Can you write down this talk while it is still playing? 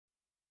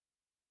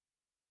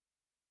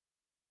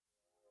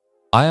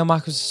I am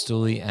Michael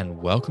Sestuli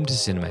and welcome to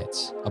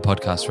Cinemates, a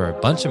podcast where a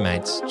bunch of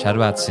mates chat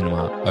about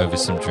cinema over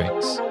some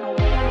drinks.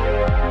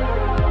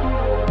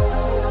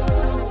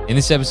 In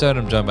this episode,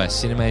 I'm joined by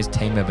Cinemates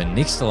team member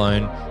Nick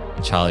Stallone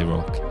and Charlie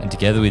Rourke. And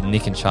together with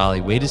Nick and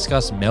Charlie, we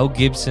discuss Mel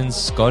Gibson's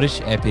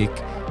Scottish epic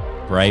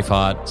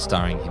Braveheart,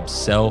 starring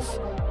himself,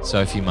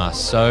 Sophie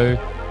Marceau,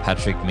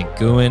 Patrick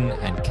McGowan,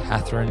 and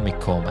Catherine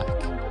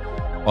McCormack.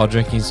 While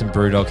drinking some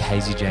Brewdog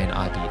Hazy Jane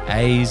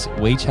IPAs,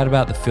 we chat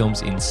about the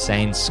film's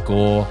insane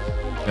score,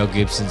 Mel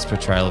Gibson's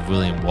portrayal of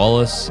William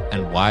Wallace,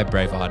 and why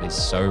Braveheart is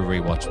so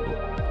rewatchable.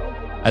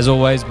 As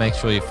always, make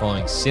sure you're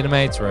following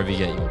Cinemates wherever you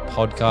get your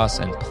podcasts,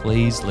 and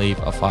please leave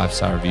a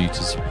 5-star review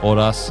to support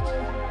us.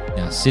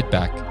 Now sit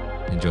back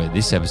and enjoy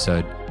this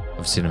episode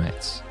of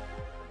Cinemates.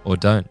 Or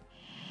don't.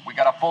 We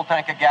got a full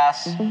tank of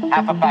gas,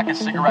 half a pack of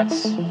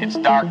cigarettes, it's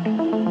dark,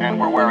 and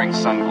we're wearing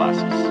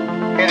sunglasses.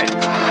 Hit it.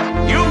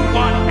 You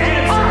want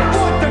answers! I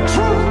want the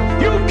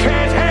truth! You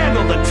can't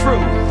handle the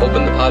truth!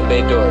 Open the pod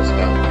bay doors,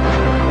 Mel.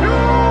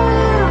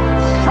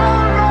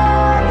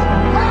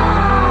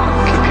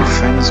 Keep your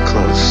friends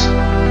close,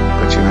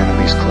 but your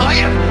enemies close. I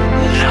am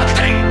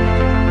nothing!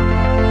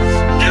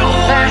 No!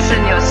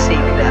 Fasten your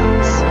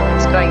seatbelts.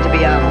 It's going to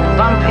be a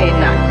bumpy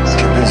night.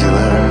 Get busy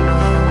later.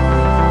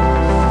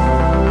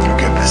 You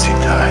get busy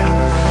dying.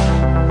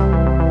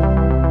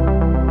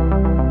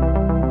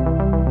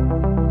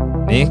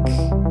 Nick,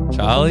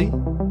 Charlie,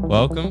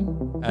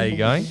 welcome. How you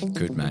going?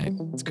 Good, mate.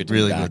 It's good to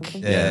Really be back.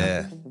 good.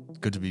 Yeah.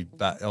 Good to be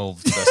back. Oh,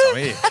 first time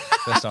here.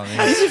 First time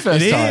here. It is your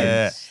first It time.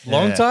 is.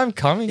 Long time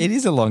coming. It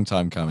is a long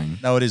time coming.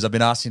 No, it is. I've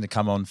been asking to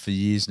come on for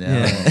years now.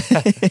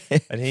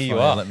 And here you Finally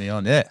are. let me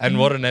on. Yeah. And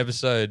what an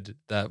episode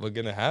that we're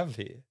going to have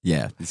here.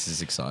 Yeah, this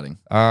is exciting.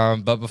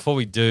 But before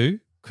we do,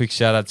 quick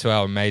shout out to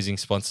our amazing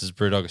sponsors,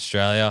 Brewdog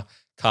Australia,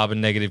 carbon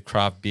negative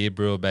craft beer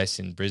brewer based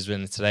in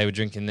Brisbane. Today we're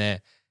drinking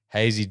their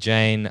Hazy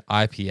Jane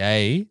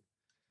IPA.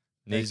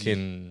 Nick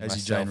and Hazy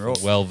myself Jane are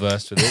Rourke. well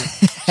versed with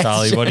it.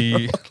 Charlie, what do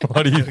you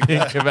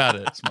think about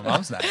it? It's my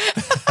mum's name.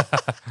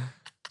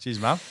 Cheers,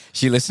 mum.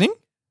 She listening?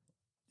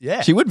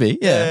 Yeah. She would be.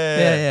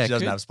 Yeah. She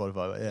doesn't good. have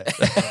Spotify,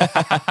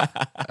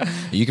 but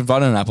yeah. You can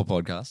find it on Apple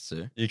Podcasts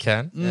too. You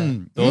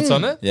can. Thoughts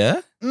on it? Yeah?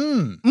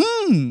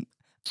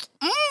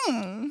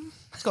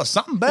 It's got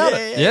something about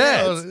it.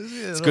 Yeah.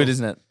 It's good,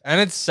 isn't it?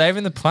 And it's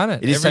saving the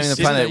planet. It is Every saving the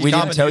citizen- planet. We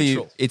carbon didn't tell you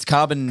neutral. it's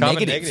carbon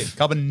negative. negative.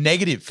 Carbon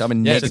negative.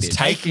 Carbon Yeah, negative. It's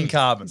taking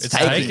carbon. It's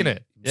taking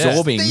it. Yeah.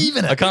 Absorbing.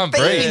 I can't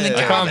breathe.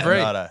 I can't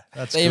breathe.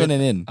 That's Saving good.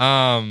 it in.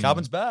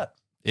 Carbon's bad.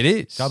 It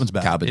is. Carbon's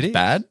bad. Carbon's It is.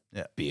 bad.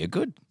 Yeah. Beer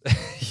good.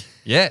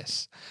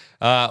 Yes.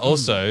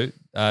 Also,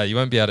 you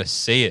won't be able to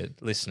see it,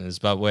 listeners,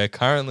 but we're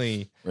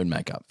currently, We're in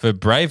makeup. for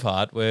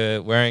Braveheart,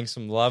 we're wearing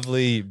some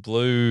lovely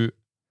blue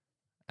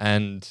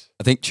and...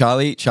 I think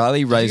Charlie Did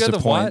you raised go a the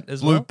point. white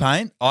as Blue well?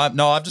 paint? I've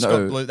just No.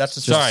 got blue. That's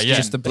just Sorry, yeah.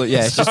 Just the blue.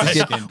 Yeah, it's just the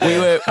Sorry.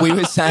 skin. We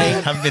were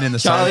saying haven't been in the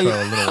sun Charlie- for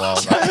a little while.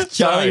 But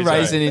Charlie Sorry.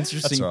 raised an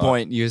interesting That's all right.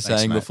 point. You were Thanks,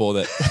 saying mate. before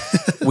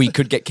that we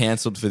could get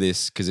cancelled for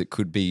this because it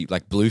could be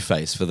like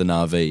Blueface for the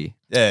Na'vi.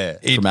 yeah.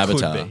 It From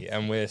Avatar. could be,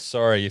 and we're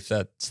sorry if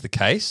that's the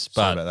case,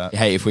 Sorry but about that.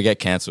 Hey, if we get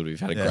cancelled, we've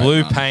had a great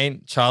blue run.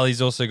 paint,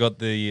 Charlie's also got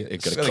the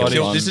It got a Scottish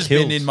kilt on. This has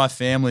kilt. been in my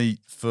family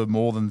for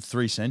more than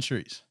 3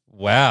 centuries.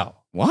 Wow.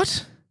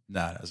 What?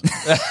 No, it hasn't.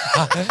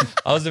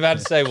 I was about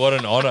to say, what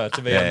an honour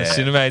to be on the Yeah.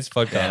 Cinemates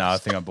podcast. Yeah, no, I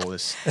think I bought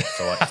this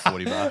for like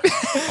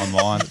 $40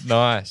 online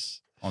Nice.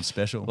 on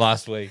special.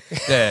 Last week.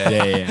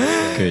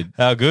 Yeah. Good.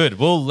 How good.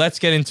 Well, let's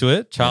get into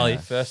it. Charlie,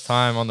 first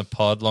time on the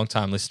pod, long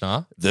time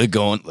listener. The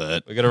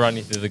gauntlet. We're going to run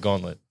you through the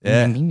gauntlet.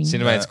 Yeah.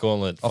 Cinemates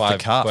gauntlet. Off the 5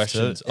 cuff,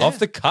 questions. too. Off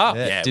the cuff.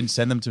 Yeah. Didn't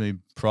send them to me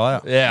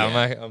prior. Yeah,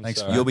 I'm Thanks,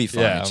 sorry. mate. You'll be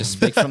fine. Yeah, Just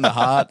speak from the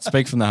heart.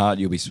 Speak from the heart.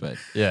 You'll be sweet.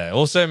 Yeah.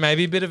 Also,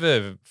 maybe a bit of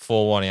a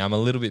forewarning. I'm a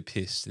little bit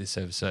pissed this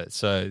episode,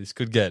 so this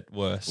could get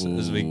worse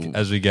as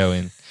we go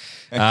in.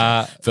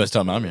 First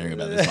time I'm hearing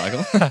about this,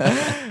 Michael.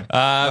 But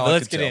I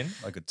let's could get tell. in.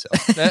 I could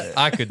tell.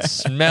 I could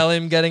smell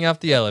him getting up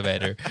the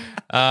elevator.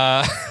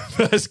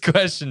 First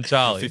question,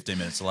 Charlie. 15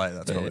 minutes late.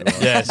 That's probably why.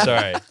 Yeah,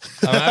 sorry.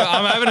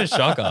 I'm having a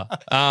shocker.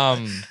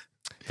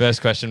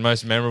 First question,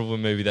 most memorable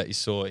movie that you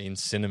saw in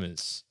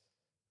cinemas?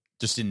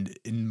 Just in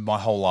my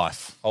whole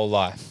life. Whole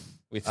life.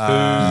 With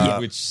who?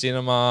 Which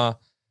cinema?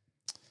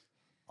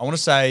 I want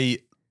to say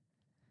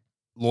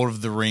Lord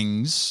of the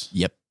Rings.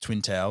 Yep.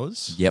 Twin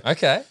Towers. Yep.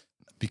 Okay.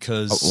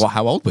 Because Well,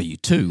 how old were you?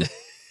 2.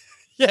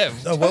 Yeah.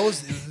 there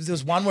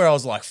was one where I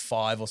was like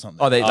 5 or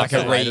something. Oh, they Like like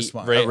the a latest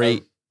one.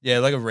 yeah,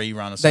 like a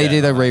rerun or they something.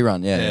 did a like that.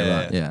 rerun. Yeah, Yeah.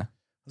 right. Yeah.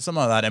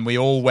 Something like that. And we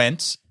all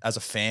went as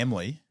a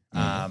family.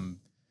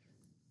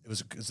 It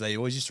was because they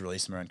always used to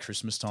release them around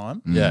Christmas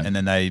time. Yeah. And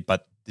then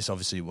but this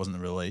obviously wasn't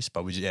the release,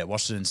 but we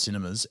watched it in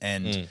cinemas.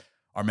 And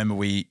I remember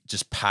we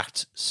just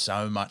packed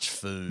so much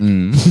food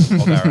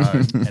of our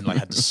own and like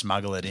had to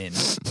smuggle it in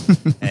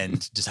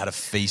and just had a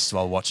feast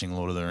while watching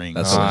Lord of the Rings.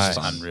 That's It nice.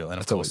 was unreal. And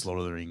of course, Lord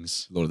of the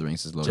Rings. Lord of the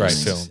Rings is Lord Great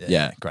of the Rings. film.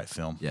 Yeah. Great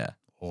film. Yeah.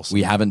 Awesome.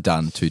 We haven't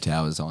done Two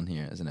Towers on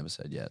here as an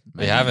episode yet.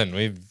 We haven't.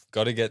 We've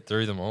got to get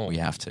through them all. We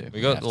have to.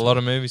 We got have a to. lot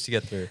of movies to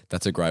get through.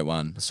 That's a great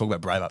one. Let's talk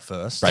about Braveheart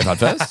first. Braveheart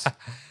first?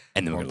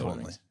 And then more we're going to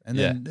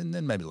importantly. And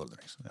then maybe Lord of the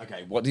Rings.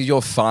 Okay, what is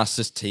your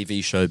fastest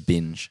TV show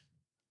binge?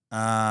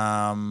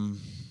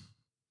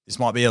 This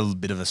might be a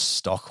bit of a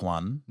stock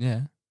one,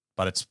 Yeah.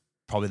 but it's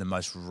probably the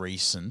most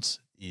recent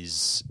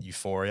is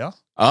Euphoria.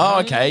 Oh,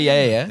 okay.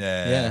 Yeah.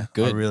 Yeah,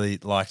 good. I really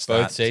liked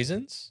Both that.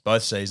 seasons?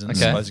 Both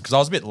seasons. Okay. Because I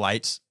was a bit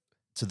late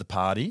to the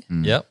party.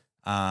 Yep.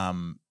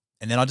 And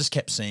then I just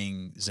kept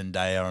seeing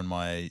Zendaya on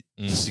my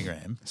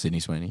Instagram. Sydney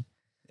Sweeney.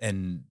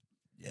 And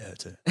yeah, her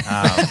too.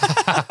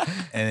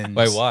 And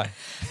Wait, why?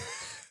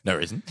 No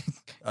reason.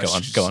 I Go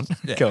on. just- Go on.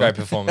 yeah. Go Great on.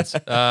 performance.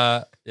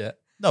 Yeah.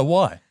 No,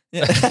 why?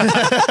 I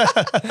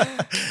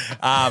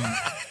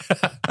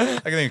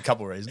can think of a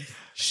couple of reasons.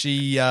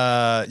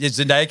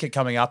 Zendaya kept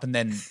coming up, and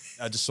then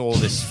I just saw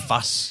this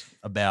fuss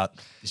about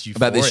this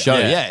Euphoria. About this show.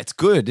 Yeah, it's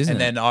good, isn't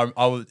And it? then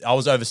I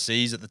was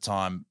overseas at the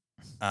time,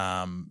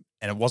 and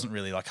it wasn't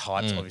really like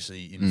hyped,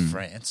 obviously, in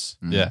France.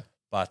 Yeah.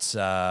 But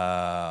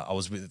I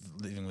was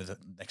living with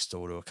next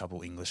door to a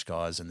couple English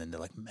guys, and then they're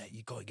like, "Mate,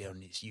 you got to get on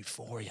this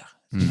Euphoria."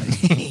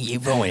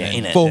 Euphoria,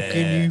 innit?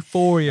 Fucking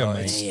Euphoria, Oh,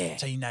 mate.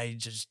 it's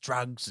teenagers,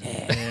 drugs.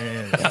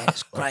 And,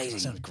 it's crazy.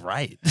 Sounds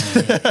great.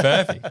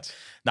 Perfect.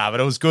 No, but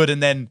it was good.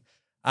 And then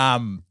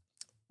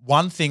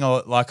one thing,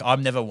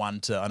 I'm never one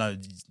to. I know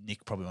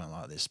Nick probably won't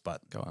like this,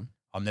 but Go on.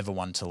 I'm never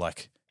one to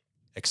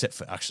except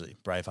for actually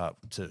Braveheart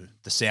too.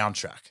 The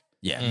soundtrack,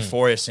 Yeah.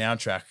 Euphoria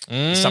soundtrack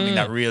is something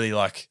that really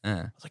I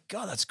Yeah. was like,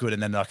 God, that's good.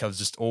 And then I was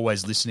just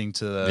always listening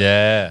to the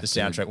Yeah.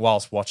 soundtrack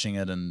whilst watching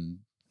it, and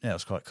yeah, it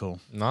was quite cool.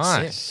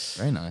 Nice.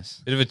 Very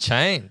nice. Bit of a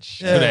change.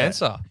 Yeah. Good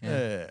answer.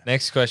 Yeah.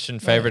 Next question.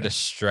 Favorite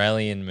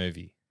Australian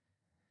movie?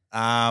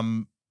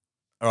 All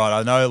right.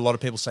 I know a lot of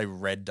people say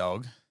Red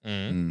Dog.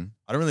 Mm.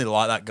 I don't really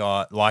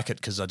like it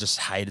because I just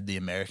hated the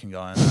American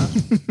guy in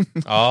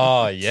that.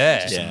 Oh,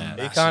 yeah.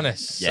 Yeah. He kind of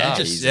Yeah, sucks.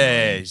 he's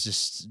He's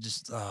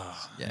just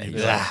Yeah.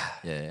 Yeah.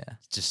 Yeah.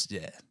 just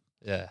yeah.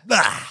 Yeah.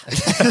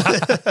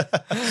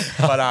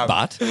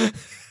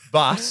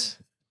 But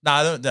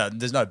no,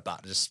 there's no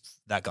but. Just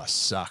that guy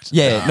sucked.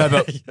 Yeah. No,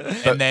 but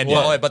And then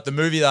but the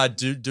movie that I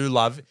do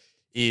love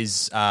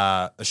is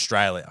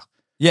Australia.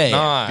 yeah.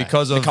 Nice.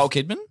 Because of Nicole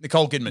Kidman.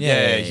 Nicole Kidman,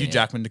 Yeah, Hugh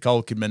Jackman,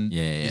 Nicole Kidman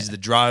Yeah, yeah. is the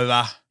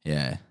drover.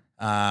 Yeah.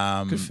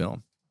 Good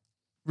film.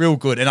 Real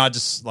good. And I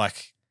just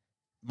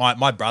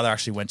my brother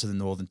actually went to the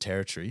Northern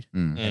Territory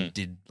Mm. and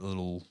did a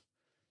little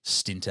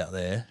stint out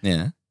there.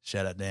 Yeah.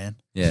 Shout out Dan.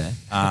 Yeah.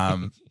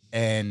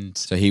 And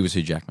So he was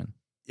Hugh Jackman.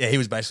 yeah, he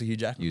was basically Hugh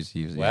Jackman.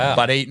 He was. Wow.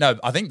 But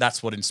I think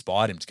that's what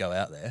inspired him to go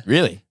out there.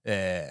 Really?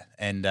 Yeah.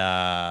 And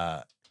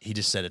he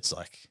just said it's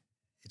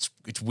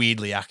it's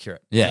weirdly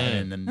accurate. Yeah.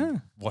 And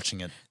then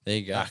watching it There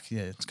you go. back,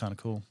 yeah, it's kind of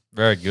cool.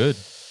 Very good.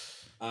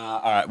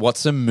 All right.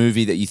 What's a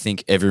movie that you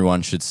think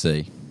everyone should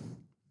see?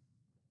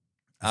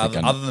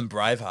 Other than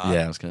Braveheart.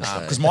 Yeah, I was gonna say.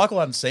 Because Michael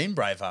hadn't seen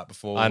Braveheart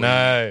before. I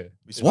know.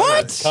 we spoke What?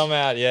 about it. Come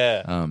out,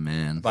 yeah. Oh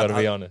man. But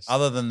Gotta be honest.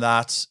 Other than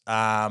that,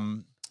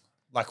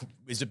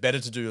 is it better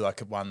to do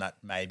one that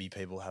maybe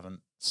people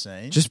haven't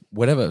seen? Just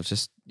whatever.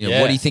 Just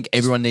Yeah. what do you think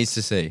everyone needs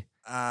to see?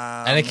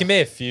 And it can be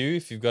a few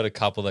if you've got a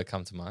couple that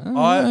come to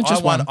mind.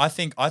 Just one. I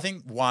think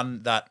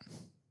one that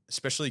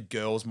especially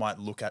girls might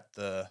look at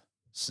the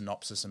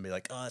synopsis and be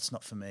like, "Oh, it's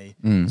not for me."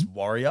 It's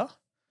Warrior,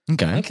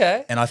 Okay.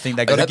 Okay. and I think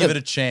they got to that give the- it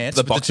a chance.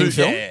 the But boxing two-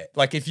 film? Yeah,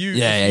 like if you,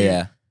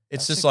 Yeah.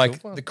 it's That's just a like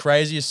good one. the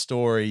craziest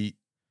story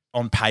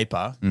on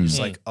paper. Mm. Just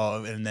like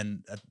and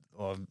then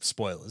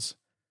spoilers,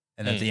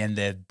 and at the end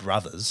they're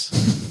brothers.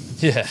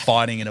 Yeah.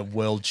 Fighting in a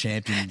world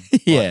champion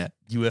Yeah.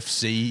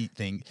 UFC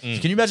thing.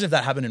 Can you imagine if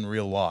that happened in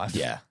real life?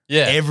 Yeah.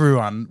 Yeah.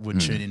 Everyone would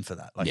tune in for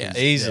that. Like Yeah. it's-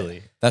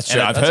 Easily. That's And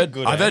true. I've that's a heard.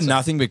 good I've heard answer.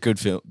 nothing but good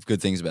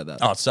things about that.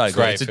 Oh, it's so good.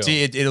 Great It's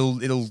film.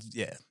 it'll it's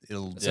Yeah.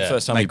 the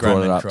first time Make we brought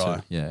grown it men up. cry.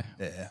 To, yeah.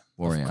 Yeah.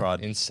 Warrior. I've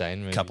cried Insane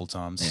movie. a couple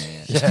times.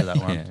 Yeah. Just for that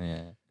one.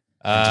 Yeah.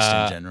 And just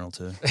in general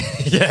too.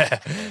 Yeah.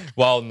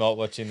 While not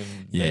watching them.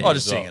 Yeah. Oh,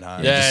 just sitting at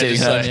home. Yeah, Just sitting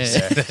just at like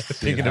home, yeah.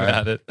 thinking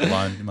about it.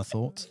 Alone in my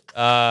thoughts.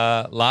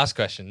 Last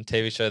question.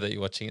 TV show that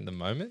you're watching at the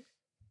moment?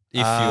 If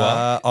you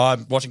are.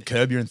 I'm watching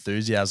Curb Your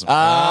Enthusiasm.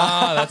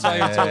 That's why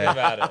you're talking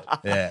about it.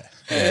 yeah.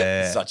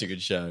 Yeah. Such a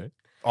good show.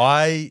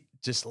 I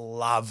just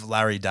love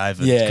Larry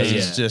David Yeah,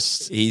 because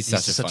yeah. He's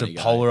such a funny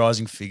guy.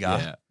 polarizing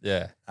figure.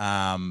 Yeah.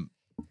 Yeah.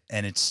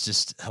 And it's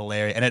just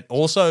hilarious. And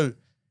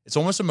it's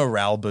almost a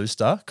morale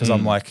booster because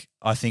I'm like,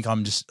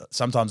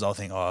 sometimes I'll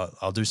think, oh,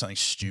 I'll do something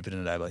stupid in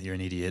a day, but you're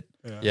an idiot.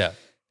 Yeah.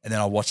 And then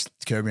I'll watch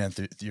Curb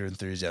Your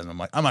Enthusiasm. I'm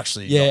like, I'm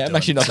actually I'm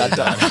actually not that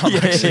dumb.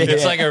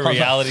 It's like a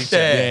reality show.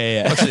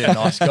 Yeah. I'm actually a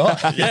nice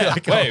guy. Yeah.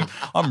 Like, Wait.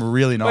 I'm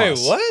really nice.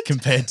 Wait, what?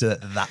 Compared to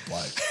that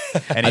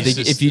bloke. And I he's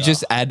think if you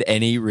just add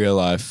any real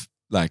life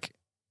like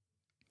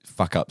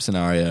fuck up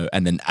scenario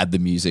and then add the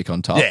music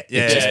on top, Yeah.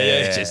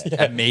 it just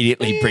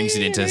immediately brings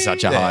it into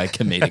such a high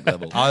comedic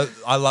level.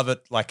 I love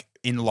it. Like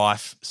in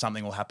life,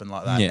 something will happen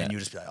like that, Yeah. and you'll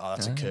just be like, "Oh,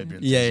 that's a Curb Your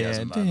Yeah,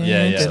 Enthusiasm yeah. moment."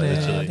 Yeah, It's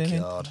like, literally. oh,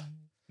 God.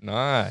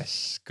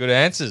 Nice. Good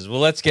answers. Well,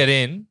 let's get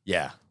in.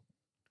 Yeah.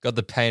 Got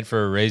the pain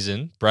for a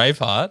reason.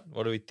 Braveheart.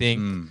 What do we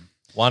think?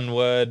 1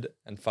 word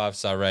and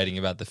 5-star rating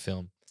about the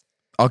film.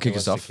 I'll kick Who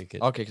us wants off. to kick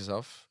it? I'll kick us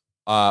off.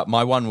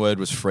 My one word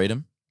was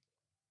freedom.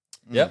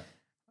 Yep.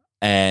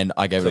 And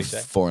I gave it Cliche.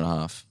 a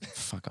 4.5.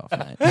 Fuck off,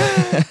 mate.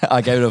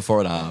 I gave it a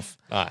 4.5.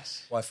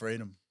 Nice. Why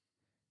freedom?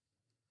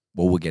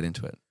 Well, we'll get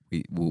into it.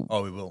 We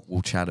will.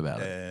 We'll chat about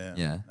Yeah. it.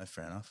 Yeah. No,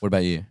 fair enough. What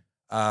about you?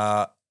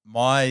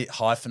 My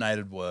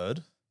hyphenated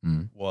word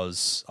Mm.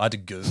 was I had to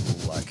Google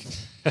like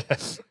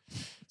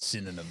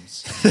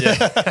synonyms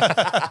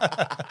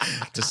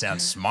to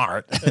sound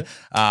smart.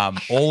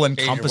 All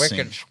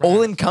encompassing.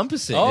 All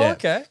encompassing. Oh, Yeah.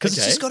 okay. Because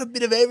it's just got a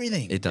bit of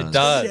everything. It does. It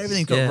does.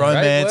 Everything's got Yeah.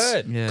 romance,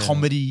 Great word. Yeah.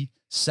 comedy,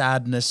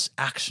 sadness,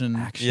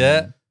 action,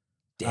 Yeah.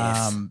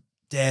 Death.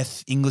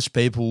 death, English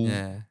people,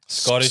 Yeah.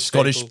 Scottish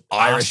Irish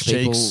Irish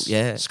people. cheeks,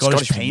 Yeah.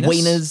 Scottish penis.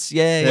 wieners.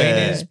 Yeah.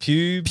 Yeah. Wieners,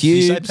 pubes. Do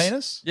you say Pubes.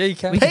 penis? Yeah, you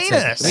can. We can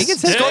Penis. say- we can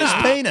say Scottish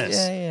penis. penis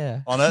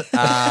Yeah. on it.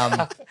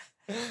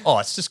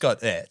 It's just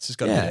got a It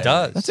bit of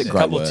does. That's a a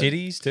great couple word.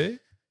 titties too.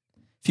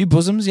 Few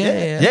bosoms.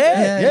 Yeah.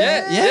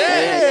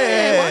 Yeah.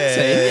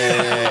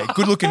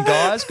 Good looking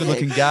guys, good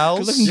looking gals.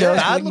 Good-looking girls,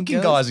 Bad good-looking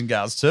looking girls. guys and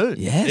gals too.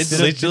 Yes. It's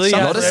literally a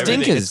has lot of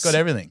everything. stinkers. It's got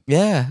everything.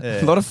 Yeah.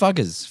 Yeah. A lot of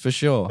fuggers for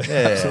sure.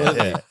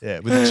 Yeah,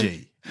 with a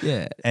G.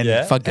 Yeah. And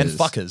Yeah. fuckers. And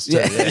fuckers too.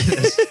 Yeah. Yeah.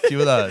 There's a few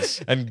of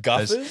those. And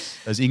guffers.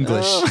 Those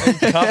English.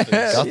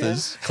 Guffers.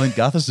 Guthers. Clint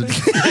Gutherson.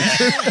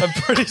 I'm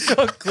pretty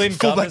sure Clint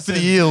Fullback for the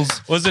Gutherson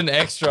Eels. was an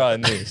extra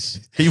in this.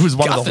 He was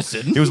one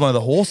Gutherson? of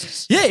the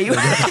horses. Yeah.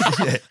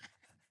 Yeah.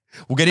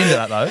 We'll get into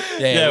that though.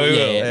 Yeah, we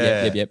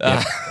will. Yep.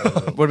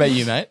 What about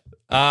you, mate?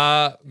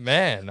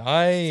 Man,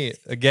 I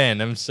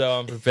again am so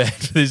unprepared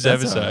for this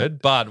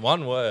episode. But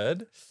one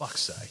word.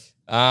 Fuck's sake.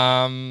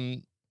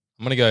 I'm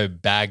gonna go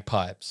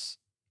bagpipes.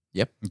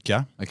 Okay.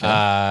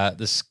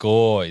 The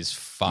score is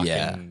fucking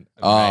Yeah. amazing.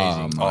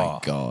 Oh my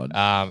god.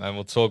 And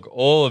we'll talk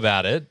all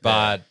about it.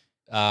 But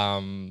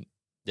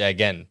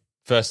again,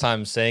 first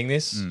time seeing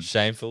this,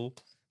 shameful.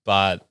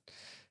 But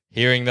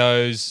hearing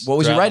those. What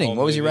was your throughout the rating? whole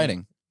What was your movie-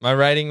 rating? My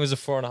rating was a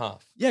 4.5.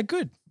 Yeah,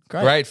 good.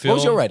 Great. Great What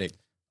was film. your rating?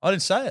 I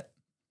didn't say it.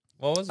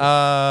 What was it?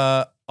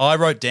 I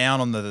wrote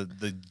down on the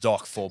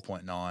doc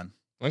 4.9.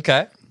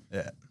 Okay.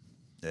 Yeah.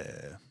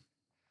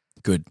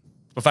 Good.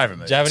 My favourite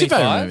movie. Do you have It's any your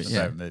favourite fives? movie, My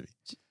yeah. favourite movie.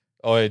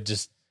 Or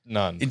just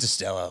none?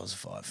 Interstellar was a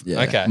 5.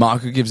 Yeah. Okay.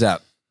 Michael gives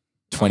out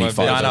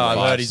 25. Yeah, I know, I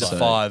I've heard he's a so-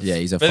 5. Yeah,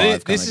 he's a But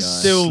 5 this kinda is guy.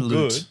 still Salute.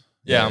 good.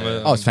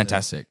 Yeah. Oh, it's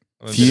fantastic.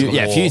 I'm a Few,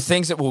 bit of a few whore.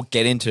 things that we'll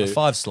get into.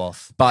 5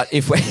 sloth. But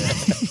if we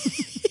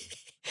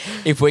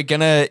if we're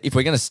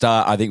gonna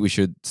start, I think we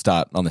should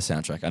start on the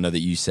soundtrack. I know that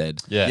you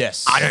said Yeah.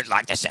 Yes. I don't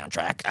like the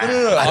soundtrack.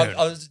 No. I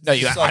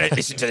don't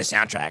listen to the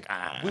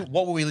soundtrack.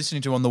 What were we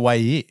listening to on the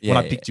way here when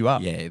I picked you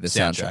up? Yeah, the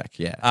soundtrack.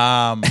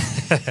 Yeah.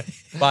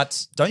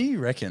 But don't you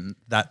reckon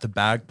that the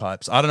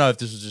bagpipes? I don't know if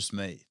this was just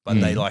me, but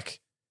they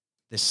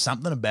there's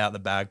something about the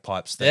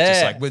bagpipes that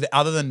just Yeah. like with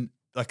other than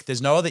like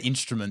there's no other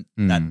instrument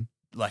that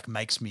like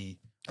makes me.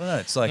 I don't know.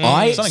 It's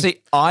like something-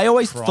 I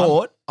always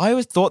primal.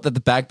 thought that the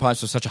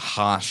bagpipes were such a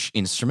harsh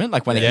instrument.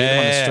 Like when they hear them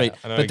on the Yeah, street,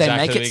 I know but they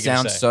exactly make what it you're gonna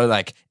sound say. so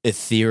like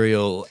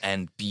ethereal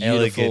and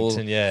beautiful, Elegant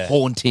and, yeah.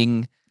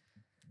 haunting.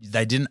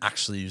 They didn't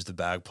actually use the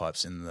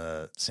bagpipes in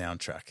the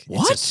soundtrack.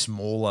 What? It's a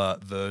smaller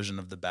version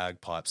of the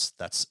bagpipes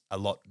that's a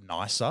lot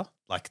nicer,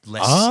 like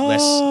less.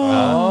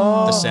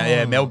 Oh. The sound.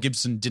 Yeah, Mel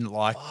Gibson didn't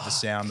like the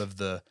sound of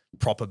the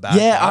proper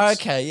bagpipes. Yeah.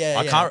 Okay. Yeah.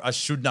 I yeah. can't. I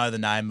should know the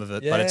name of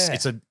it, but Yeah.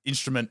 it's an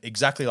instrument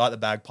exactly like the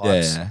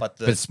bagpipes, Yeah, but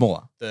it's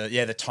smaller.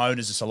 the tone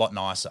is just a lot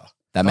nicer.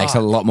 That makes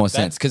a lot more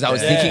sense because I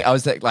was yeah. thinking, I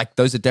was like,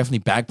 those are definitely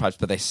bagpipes,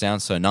 but they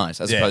sound so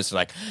nice as Yeah. opposed to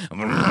like,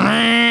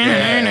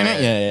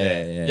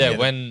 Yeah,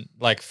 when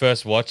like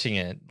first watching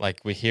it,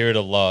 like we hear it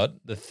a lot,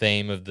 the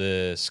theme of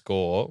the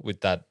score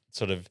with that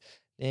sort of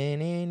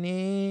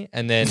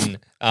and then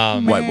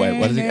Wait,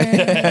 what is it?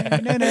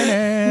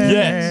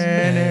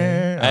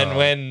 yes. And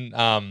when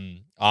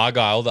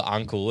Argyle, the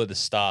uncle at the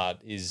start,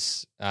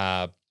 is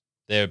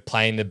they're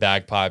playing the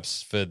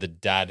bagpipes for the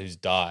dad who's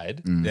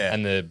died Yeah.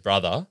 and the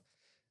brother.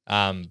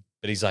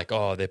 But he's like,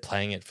 oh, they're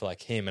playing it for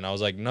like him. And I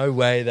was like, no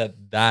way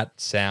that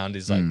sound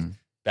is like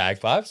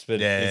bagpipes, but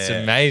it's Yeah.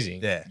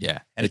 amazing. Yeah, Yeah.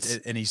 And It's-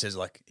 and he says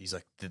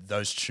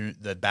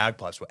the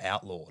bagpipes were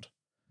outlawed.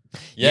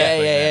 Yeah,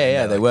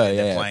 they're they like- were,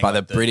 they're yeah, playing by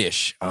like the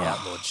British. the Oh.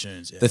 outlawed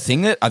tunes. Yeah. The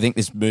thing that I think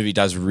this movie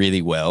does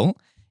really well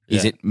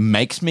is Yeah. it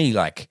makes me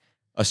like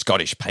a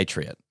Scottish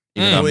patriot,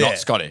 even though I'm Oh, yeah. not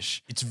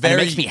Scottish. It's And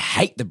very- it makes me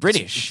hate the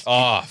British.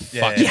 Oh,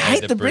 Yeah. fuck. You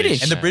hate the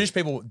British. and the man. British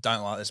people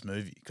don't like this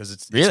movie because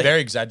it's Really?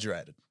 very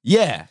exaggerated.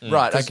 Yeah,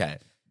 right, 'Cause- okay.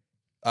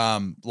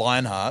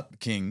 Lionheart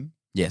King,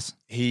 Yes.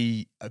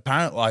 he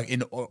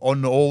apparently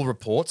on all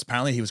reports,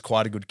 apparently he was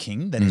quite a good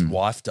king. Then his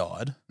wife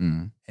died,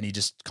 and he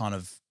just kind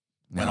of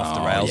went off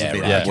the rails yeah, a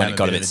bit. right. became When it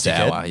got a bit bit of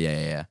sour.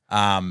 dickhead.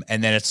 Yeah.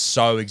 And then it's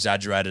so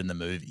exaggerated in the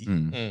movie.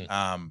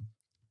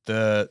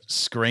 The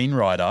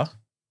screenwriter,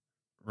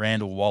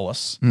 Randall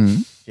Wallace,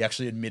 he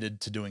actually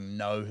admitted to doing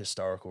no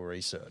historical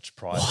research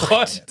prior to What?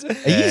 writing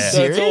it. Are you Yeah.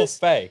 So it's all serious?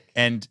 fake.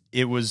 And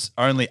it was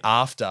only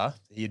after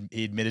he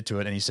admitted to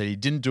it, and he said he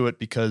didn't do it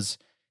because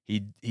he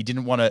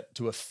didn't want it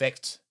to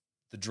affect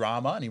the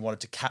drama, and he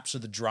wanted to capture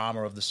the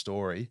drama of the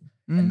story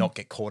and not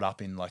get caught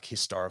up in like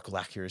historical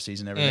accuracies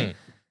and everything.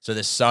 So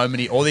there's so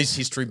many, all these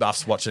history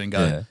buffs watch it and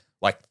go, Yeah.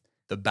 like,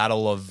 the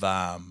Battle of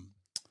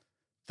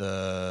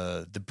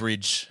the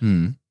bridge.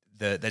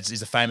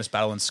 There's a famous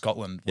battle in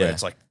Scotland where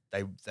it's like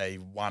they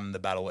won the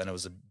battle and it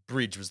was a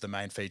bridge was the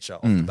main feature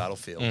of the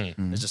battlefield.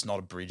 There's just not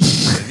a bridge in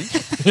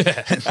the movie.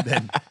 And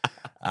then,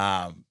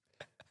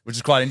 which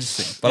is quite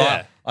interesting.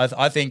 But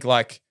I think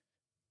like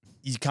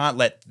you can't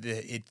let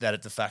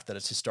the fact that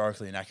it's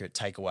historically inaccurate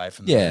take away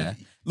from the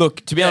movie.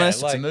 Look, to be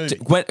honest, like, it's a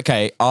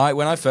movie.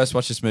 When I first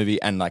watched this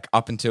movie and like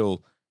up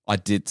until I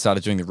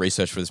started doing the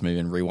research for this movie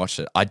and rewatched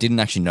it, I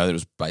didn't actually know that it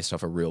was based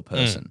off a real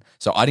person.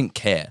 So I didn't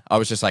care. I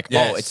was just like,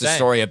 it's a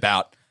story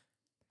about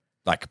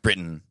like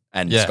Britain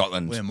and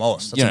Scotland. William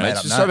Wallace. That's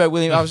it's just so about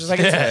William. I was just like,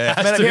 it's a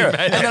made-up hero.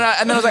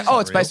 And then I was like,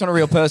 it's based on a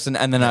real person.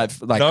 And then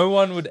I've like, no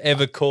one would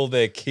ever call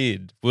their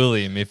kid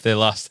William if their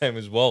last name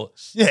was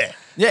Wallace. Yeah.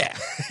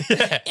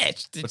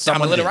 It's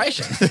some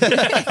alliteration.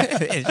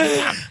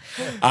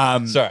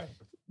 Sorry.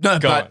 No,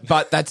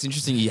 but that's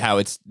interesting how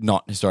it's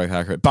not historically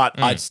accurate. But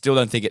I still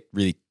don't think it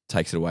really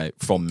takes it away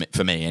for me,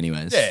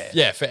 anyways.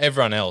 Yeah, for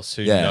everyone else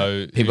who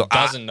people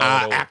doesn't know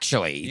at all.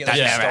 Actually, that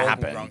never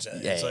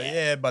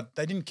happened. But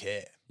they didn't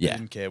care. They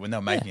didn't care when they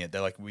were making it.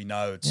 They're like, we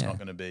know it's not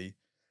going to be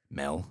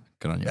Mel.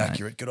 Good on you,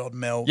 accurate. mate. Good old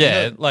Mel.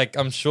 Yeah, like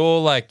I'm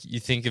sure like you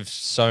think of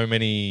so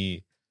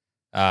many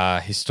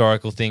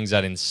historical things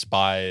that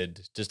inspired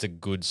just a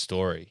good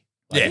story.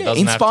 Like, it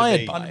doesn't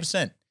inspired have to be,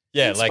 100%.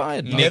 Yeah,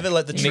 Inspired like by- Never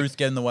let the truth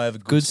get in the way of a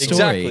Good story.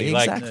 story.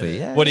 Exactly.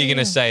 Yeah, what are you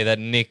going to say that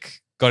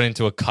Nick got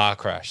into a car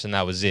crash and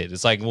that was it?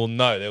 It's like, well,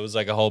 no, there was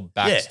like a whole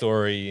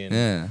backstory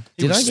and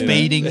He was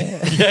speeding. you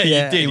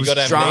did. You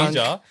got drunk.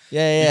 amnesia.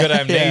 Yeah. You got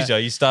amnesia.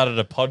 You started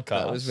a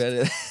podcast.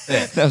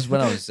 That was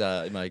when I was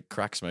in my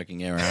crack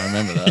smoking era. I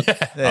remember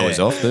that. I was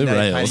off the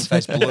rails.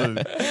 Face blue.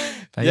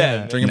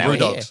 Drinking Now brew we're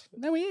dogs. here.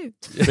 Now we're here.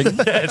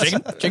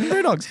 Drinking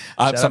brew dogs.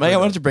 Something I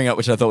wanted to bring up,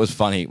 which I thought was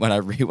funny when I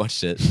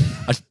rewatched it.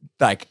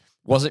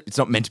 It's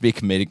not meant to be a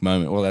comedic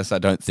moment, or else I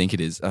don't think it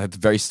is. At the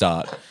very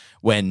start,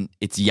 when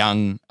it's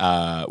young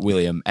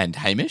William and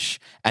Hamish,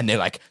 and they're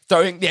like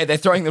throwing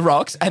the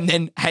rocks, and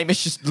then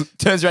Hamish just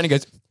turns around and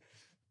goes,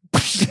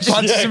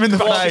 punches him in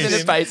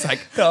the face like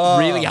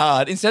really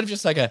hard. Instead of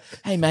just like a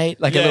hey mate,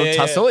 like a little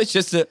tussle, it's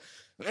just a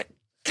like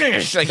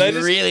he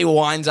really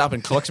winds up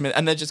and clocks him in,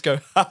 and they just go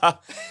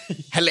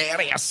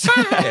hilarious.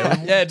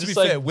 To be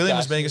fair, William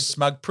was being a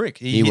smug prick.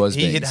 He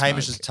hit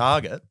Hamish's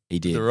target. He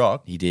did. The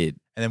rock. He did.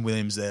 And then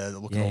William's there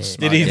looking all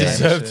smug. Did he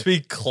deserve to be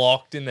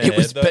clocked in the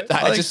head? But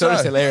I just thought it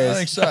was hilarious. I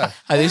think so.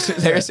 I think it's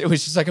hilarious. It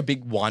was just like a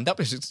big wind up.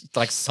 It was just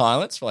like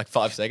silence for like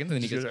 5 seconds,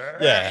 and then he goes,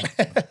 Yeah.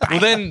 Well,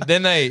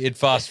 then it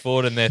fast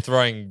forward and they're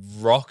throwing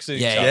rocks at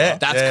each other. yeah,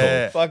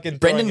 that's cool. Fucking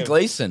Brendan throwing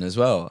Gleeson as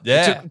well.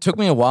 Yeah. It took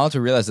me a while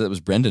to realize that it was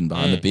Brendan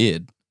behind the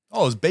beard.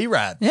 Oh, it was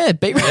B-Rad. Yeah, Yeah,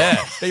 B-Rad.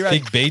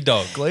 big B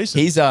dog. Gleason.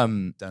 He's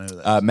Don't know who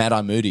that is. Mad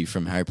Eye Moody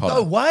from Harry Potter.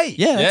 No way.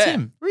 Yeah, that's Yeah.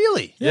 him.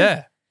 Really?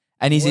 Yeah.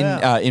 And he's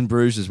Wow. in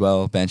Bruges as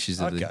well.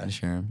 Banshees of Okay. the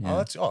Inisherin.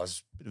 Oh, it's a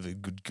bit of a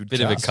good Bit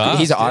of a cast. cast.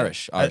 He's an yeah.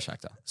 Irish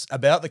actor.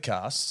 About the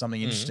cast,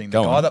 something interesting. The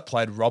Go guy on. that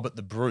played Robert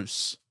the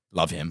Bruce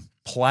Love him.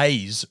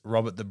 plays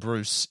Robert the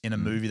Bruce in a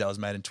movie that was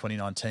made in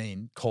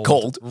 2019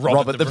 Called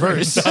Robert the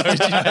Bruce. Did you know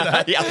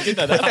that? Yeah, I did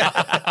know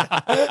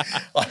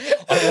that.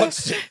 I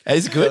watched it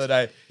It's the good. other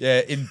day.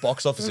 Yeah, in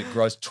box office it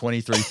grossed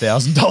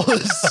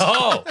 $23,000.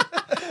 Oh,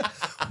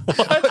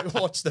 I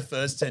watched the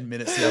first 10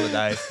 minutes the other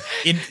day.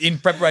 In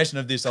preparation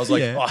of this, I was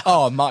like,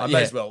 I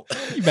may as well.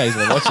 You may as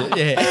well watch it.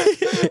 Yeah.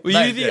 were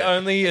you the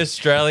only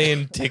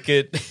Australian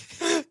ticket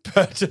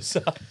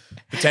purchaser?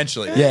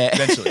 Potentially. Yeah.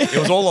 Potentially. It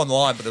was all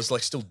online, but there was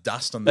like still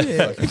dust on the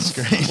fucking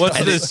screen.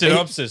 What's the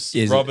synopsis?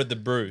 Is it- Robert the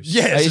Bruce.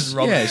 Yeah, it's just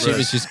Robert the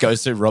Bruce. It just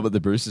goes to Robert the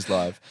Bruce's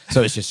live.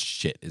 So it's just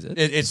shit, is it?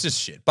 It's just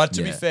shit. But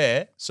to be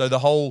fair, so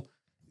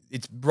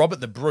it's Robert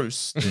the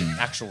Bruce, the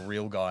actual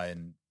real guy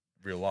in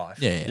real life.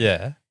 Yeah.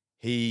 Yeah.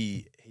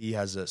 He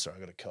has a, sorry, I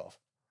got a cough.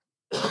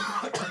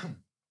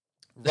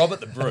 Robert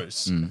the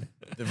Bruce, the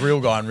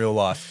real guy in real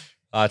life.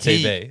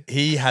 RTB.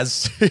 He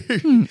has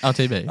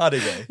RTB.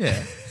 RTB.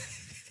 Yeah.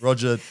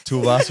 Roger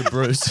Tuivasa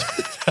Bruce.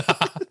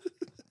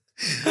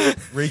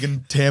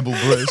 Regan Tamble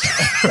Bruce.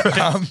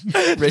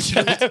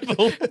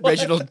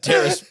 Reginald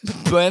Terrace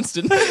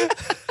Bernston.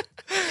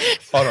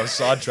 Hold on,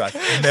 sidetrack.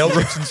 Mel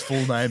Gibson's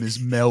full name is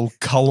Mel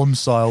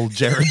Columsile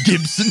Jared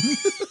Gibson.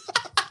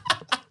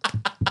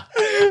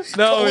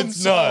 No,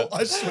 it's not.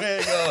 I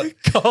swear to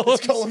God.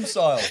 It's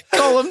Columsile.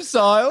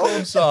 Columsile.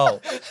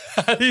 Columsile.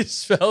 How do you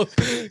spell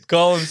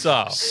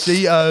Columsile?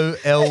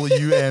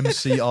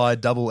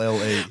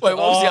 COLUMCILLE. Wait, what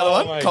was the other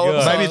one? my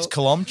Columsile. God. Maybe it's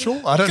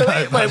Columchul? I don't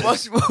know. Wait,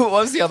 what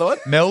was the other one?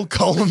 Mel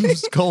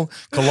Columchul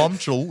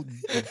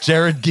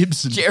Jared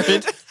Gibson.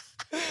 Jared.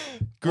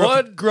 Grew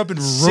up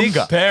in Sick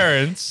Runga.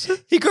 parents.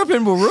 He grew up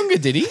in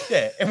Wurrunga, did he?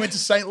 Yeah, and went to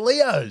St.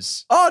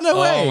 Leo's. Oh, no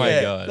way. Oh, my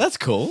Yeah. God. That's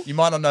cool. You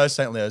might not know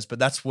St. Leo's, but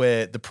that's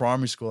where the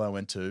primary school I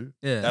went to,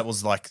 Yeah. that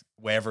was like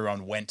where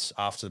everyone went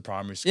after the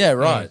primary school. Yeah,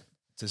 right.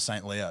 To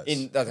St. Leo's.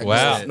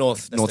 Wow.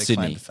 North That's their claim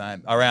Sydney. to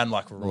fame. Around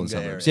like Northern Wurrunga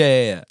area. suburbs.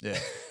 Yeah. Yeah.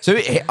 So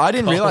I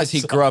didn't realize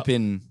he grew up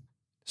in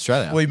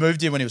Australia. Well, he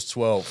moved here when he was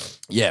 12.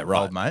 Yeah,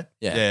 right. Old mate.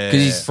 Yeah. Yeah.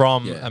 Because He's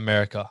from Yeah.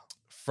 America.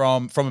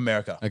 From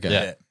America. Okay.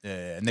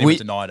 Yeah. And then we went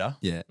to NIDA.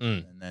 Yeah.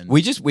 And then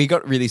We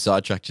got really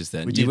sidetracked just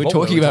then. We You did. were What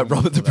talking were we about talking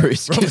Robert the about?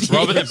 Bruce.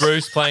 Robert the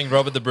Bruce playing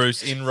Robert the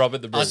Bruce in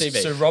Robert the Bruce.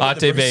 RTB. So Robert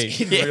the RTB.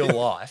 Bruce in real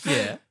life.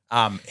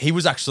 Yeah. He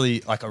was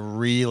actually like a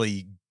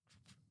really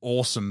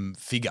awesome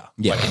figure.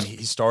 Yeah. Like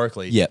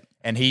historically. Yeah.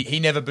 And he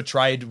never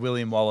betrayed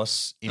William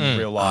Wallace in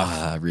real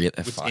life. Really?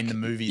 In the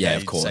movie, Yeah, they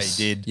of course.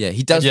 say he did. Yeah,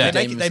 he does. Yeah.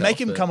 redeem They make himself,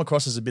 him but- come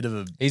across as a bit of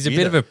a He's a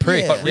bit of a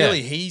prick. But Yeah.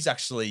 really, he's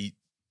actually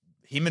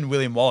him and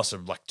William Wallace are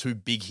like two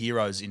big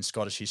heroes in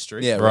Scottish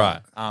history. Yeah,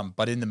 Right.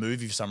 But in the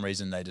movie, for some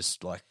reason, they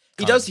just like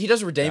He kind does. of He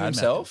does redeem bad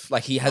himself.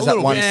 Like he has A that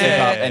little one bit. slip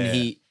up, Yeah. and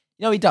he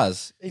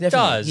does. He Definitely.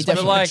 does, He but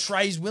definitely like-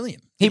 betrays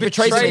William. he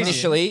betrays him betrays him.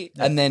 initially,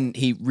 and then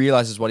he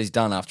realizes what he's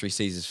done after he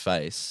sees his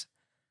face.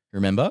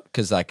 Remember?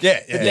 Because like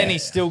Yeah, But then he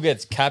still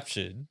gets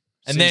captured.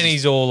 And then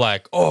he's all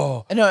like,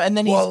 oh, no, and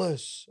then he's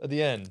Wallace at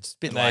the end.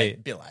 Bit And late,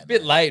 they- bit late,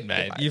 Bit mate. late,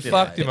 mate. You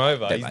fucked him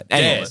over. Bit He's late.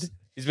 dead. Anyways.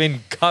 He's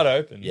been cut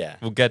open. Yeah.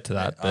 We'll get to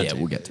that. But yeah,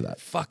 we'll get to that.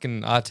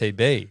 fucking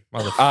RTB,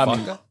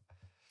 motherfucker.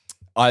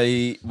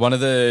 One of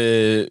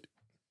the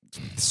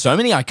so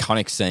many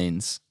iconic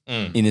scenes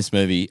in this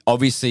movie.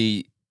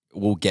 Obviously,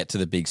 we'll get to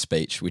the big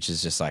speech, which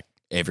is just like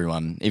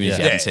everyone, even if you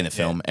Yeah. haven't seen the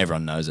film,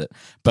 everyone knows it.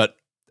 But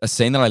a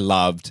scene that I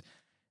loved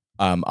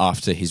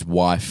after his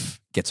wife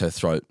gets her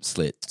throat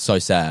slit, so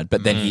sad.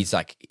 But then he's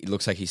like, it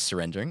looks like he's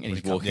surrendering, and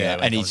he's walking yeah, out,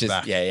 when and he he's comes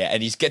just back.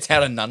 and he gets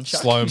out a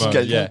nunchuck, Slow-mo, Just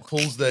goes, yeah.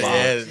 pulls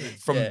the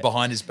from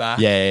behind his back.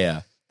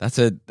 yeah. That's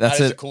a That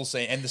is a cool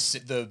scene, and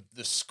the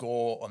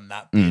score on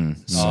that bit.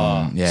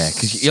 yeah,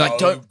 because you're like,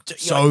 don't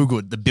so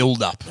good. The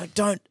build up. like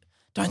don't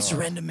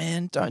surrender,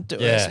 man. Don't do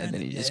Yeah. it. And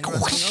then he just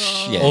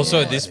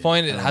Also, at this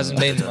point, it hasn't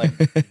been like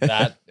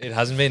that. It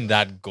hasn't been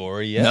that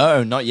gory yet.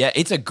 No, not yet.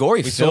 It's a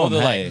gory We saw film.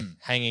 the hey. like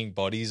hanging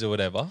bodies or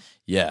whatever,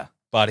 Yeah.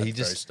 but he Very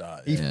just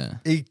start. Yeah.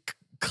 he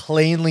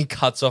cleanly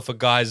cuts off a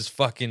guy's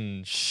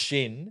fucking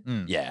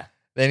shin. Yeah.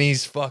 Then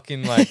he's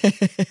fucking like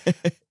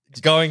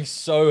going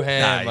so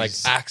ham, Nah, like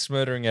he's- axe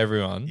murdering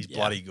everyone. He's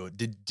bloody good.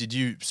 Did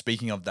you,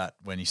 speaking of that,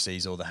 when he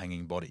sees all the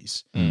hanging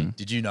bodies, Mm.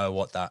 did you know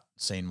what that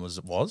scene was?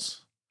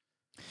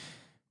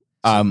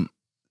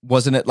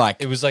 Wasn't it like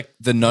It was like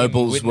the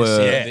nobles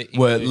witnessing the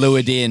were English-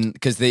 lured in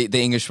because the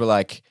English were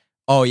like,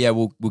 oh yeah,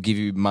 we'll give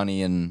you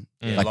money and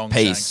like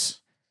Longshanks. peace.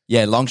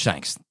 Yeah,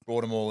 Longshanks.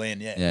 Brought them all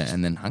in, yeah. Yeah,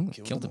 and then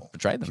killed them, all.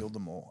 betrayed them. Killed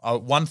them all.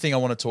 One thing I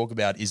want to talk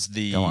about is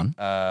the Go on.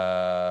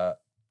 where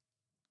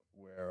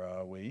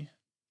are we?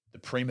 The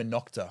prima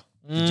nocta.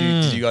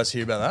 Did you guys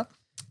hear about that?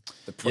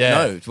 Yeah.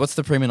 No, what's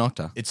the prima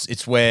nocta?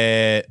 It's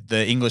where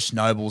the English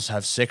nobles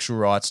have sexual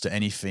rights to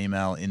any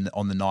female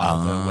on the night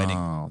of her wedding.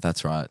 Oh,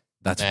 that's right.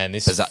 That's Man,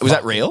 this bizarre. Was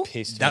that fucking real?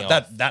 pissed me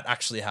off. That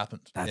actually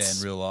happened.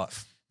 That's- in real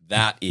life.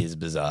 That is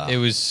bizarre. It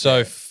was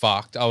so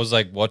fucked. I was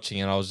like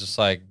watching and I was just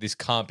like, this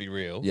can't be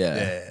real. yeah.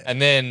 Yeah.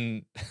 And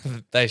then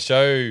they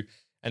show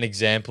an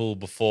example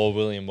before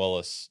William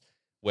Wallace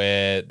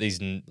where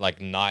these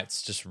like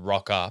knights just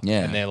rock up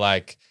Yeah. and they're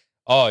like,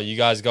 oh, you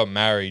guys got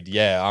married.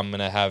 Yeah, I'm going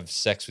to have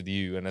sex with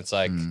you. And it's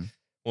like,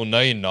 well,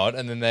 no, you're not.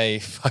 And then they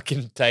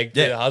fucking take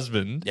their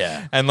husband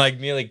Yeah. and like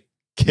nearly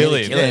kill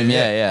him. Kill him,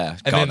 yeah.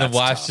 And God, then the that's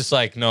wife's tough. just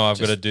like, no, I've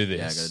got to do this.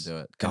 Yeah, I got to do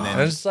it. And God.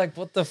 then it's like,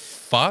 what the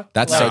fuck?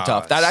 That's Like, so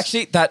tough. That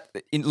actually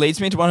it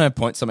leads me to one of her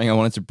points, something I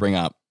wanted to bring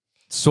up,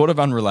 sort of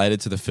unrelated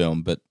to the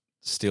film, but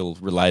still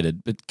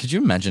related. But could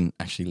you imagine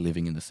actually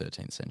living in the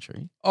 13th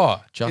century?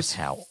 Oh, Just it's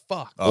how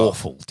fucked.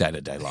 awful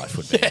day-to-day life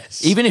would be.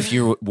 Yes. Even if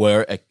you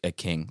were a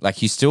king,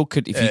 like you still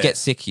could. If you get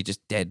sick, you're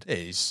just dead. Yeah,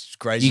 he's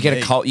crazy. You get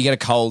a cold. You get a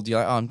cold. You're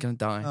like, oh, I'm gonna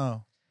die.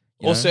 Oh,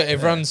 You Also, know?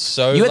 everyone's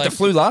so You had like, the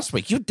flu last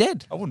week. You're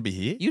dead. I wouldn't be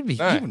here. You'd be.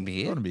 No. You wouldn't be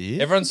here. I wouldn't be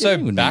here. everyone's so you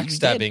wouldn't be- you'd be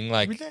dead. backstabbing.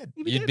 Like You'd be dead.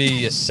 you'd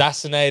be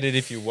assassinated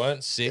if you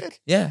weren't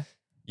sick. Yeah.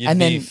 You'd And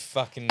be then-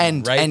 fucking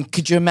And raped.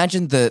 could you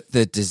imagine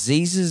the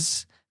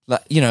diseases?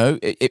 Like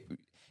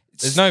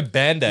There's no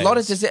band-aids. a lot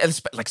of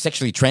diseases, like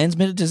sexually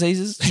transmitted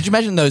diseases. Could you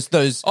imagine those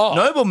Oh,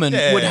 noblemen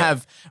yeah.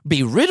 would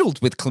be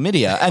riddled with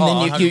chlamydia, and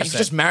then you 100%.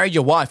 just married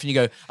your wife, and you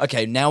go,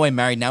 okay, now we're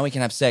married, now we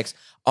can have sex.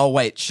 Oh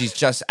wait, she's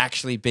just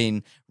actually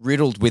been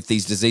riddled with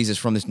these diseases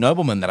from this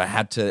nobleman that I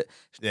had to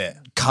Yeah.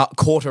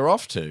 court her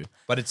off to.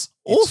 But it's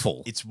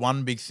Awful. It's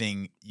one big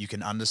thing you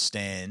can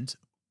understand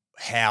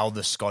how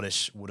the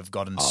Scottish would have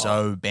gotten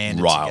so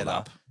banded riled together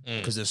up.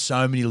 because there's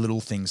so many little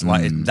things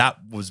like that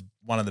was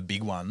one of the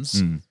big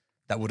ones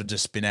that would have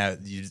just been out.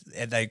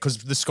 Because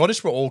the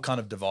Scottish were all kind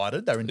of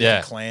divided. They were in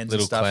different clans and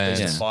little stuff. They clans.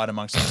 used to fight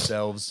amongst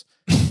themselves,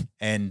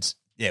 and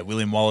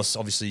William Wallace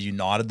obviously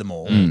united them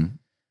all.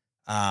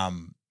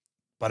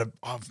 But it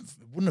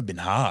wouldn't have been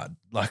hard.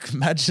 Like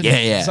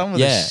imagine some of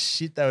the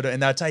shit they were doing,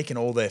 and they were taking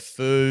all their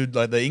food.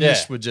 Like the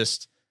English were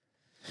just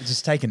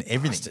taking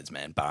everything. Bastards,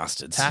 man,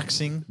 bastards.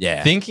 Taxing.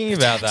 Yeah. Thinking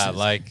about that,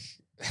 like,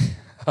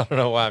 I don't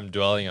know why I'm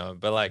dwelling on it,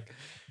 but like,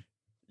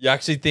 you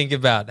actually think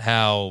about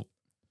how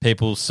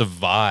people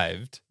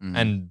survived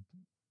and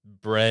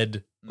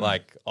bred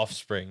like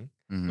offspring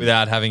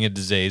without having a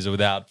disease or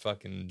without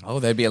fucking Oh,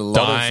 there'd be a lot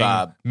dying,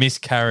 of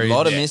miscarriage.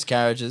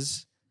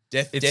 miscarriages.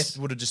 Death It's-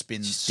 would have just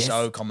been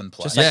so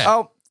commonplace. Just like, Yeah.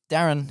 oh,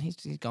 Darren, he's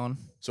gone.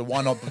 So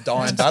why not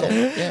die in battle?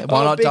 Yeah,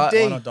 why not Big die?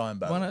 D. Why not die in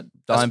battle? Why not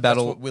die in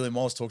battle? That's what William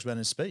Wallace talks about in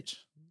his speech.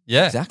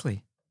 Yeah.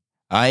 Exactly.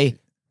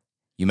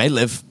 You may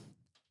live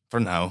for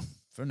now.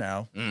 For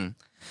now. Mm.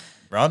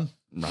 Run.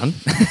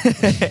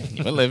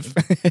 You will live.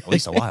 At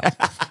least a while.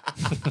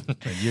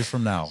 A year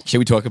from now. Should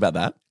we talk about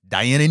that?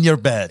 Dying in your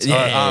bed. Yeah.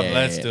 All right,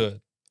 Let's do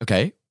it.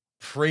 Okay.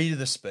 pre to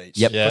the speech.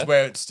 Yep. Yeah. Because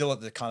we're still at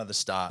the kind of the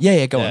start.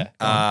 Yeah, go Yeah.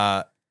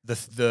 on.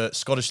 The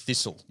Scottish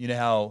thistle. You know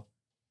how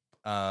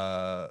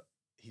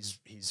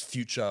his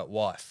future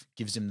wife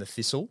gives him the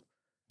thistle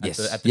at Yes.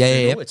 the Yeah,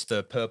 funeral? yeah. It's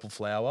the purple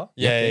flower.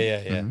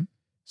 Yeah. Mhm.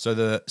 So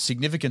the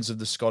significance of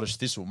the Scottish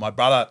thistle. My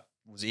brother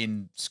was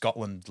in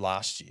Scotland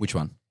last year. Which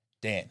one?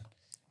 Dan.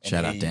 And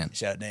Shout out Dan.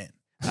 Shout out Dan.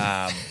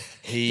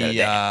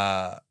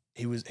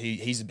 He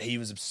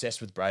was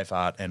obsessed with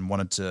Braveheart and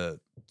wanted to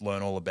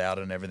learn all about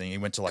it and everything. He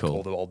went to like Cool.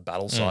 all the old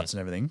battle sites and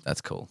everything.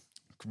 That's cool.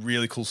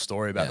 Really cool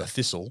story about Yeah. the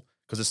thistle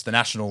because it's the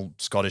national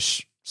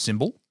Scottish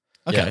symbol.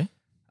 Okay.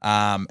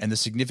 And the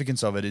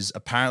significance of it is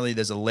apparently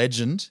there's a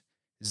legend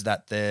is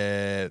that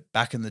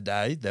back in the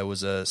day there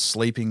was a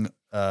sleeping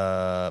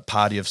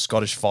party of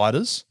Scottish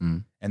fighters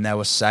and they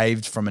were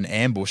saved from an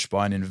ambush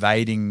by an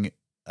invading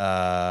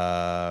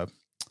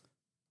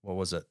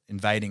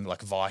invading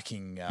like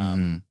Viking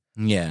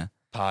Yeah.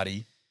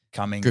 party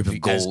coming Group of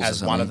Gauls or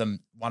as one something.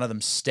 of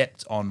them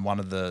stepped on one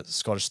of the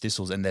Scottish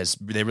thistles and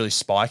they're really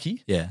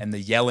spiky. Yeah. And the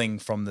yelling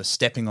from the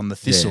stepping on the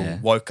thistle Yeah.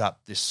 woke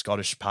up this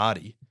Scottish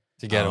party.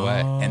 To get away.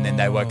 And then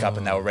they woke up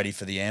and they were ready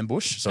for the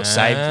ambush. So it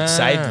saved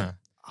them.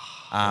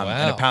 Wow.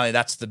 And apparently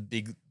that's the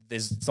big.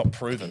 It's not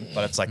proven,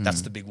 but it's like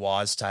that's the big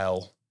wise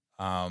tale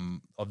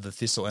of the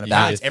thistle, and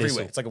apparently it's everywhere.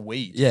 thistle. It's like a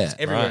weed. Yeah, it's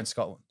everywhere right. in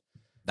Scotland.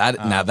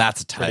 Now that's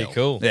a tale. Pretty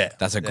cool. Yeah,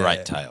 That's a Yeah, great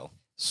yeah. tale.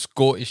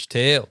 Scottish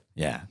tale.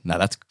 Yeah. No,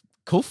 that's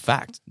cool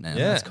fact. Man,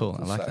 Yeah. that's cool.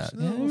 I like that.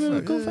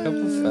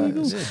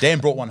 Yeah, Dan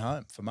brought one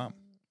home for Mum.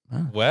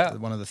 Wow.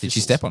 One of the. Did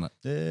she thistles. step on it?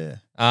 Yeah.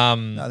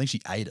 No, I think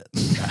she ate it.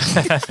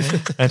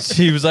 And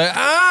she was like,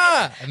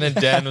 ah! And then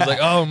Dan was like,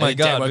 oh my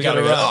God, we got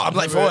to run. Oh, I'm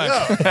late for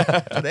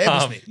work. They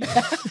ambushed me.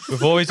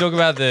 Before we talk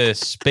about the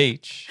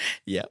speech,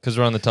 Yeah. because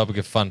we're on the topic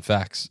of fun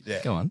facts,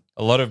 Yeah. Go on.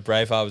 a lot of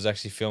Braveheart was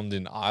actually filmed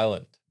in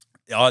Ireland.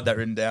 I had that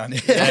written down.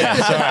 Yeah,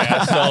 sorry,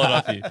 I stole it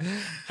off you.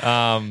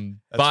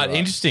 But all right.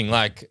 interesting,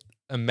 like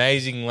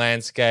amazing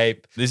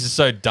landscape. This is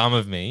so dumb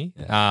of me.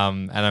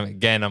 And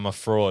I'm a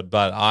fraud,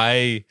 but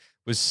I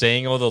was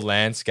seeing all the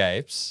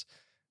landscapes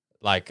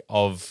like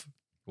of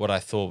what I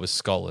thought was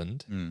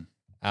Scotland.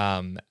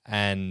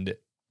 And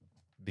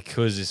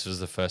because this was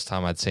the first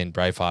time I'd seen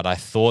Braveheart, I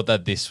thought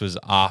that this was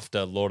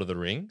after Lord of the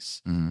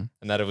Rings and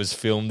that it was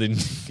filmed in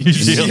New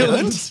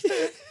Zealand.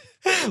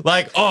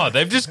 Like, oh,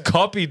 they've just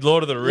copied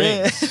Lord of the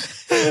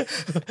Rings.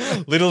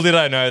 Little did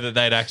I know that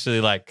they'd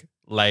actually like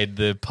laid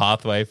the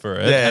pathway for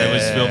it, and it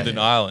was filmed in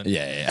Ireland.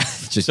 Yeah.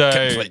 Just So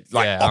complete,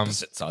 like yeah,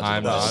 opposite sides I'm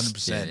of the world.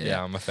 100%.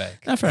 Yeah, I'm a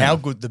fake. No, fair How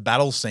enough. good the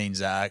battle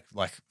scenes are,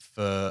 like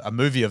for a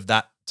movie of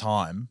that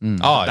time. Oh,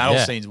 the battle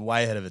yeah. scenes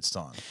way ahead of its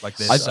time. Like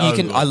they're I, so you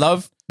can. good. I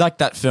love like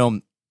that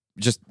film.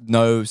 Just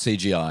no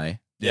CGI.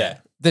 Yeah.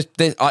 There's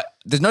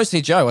no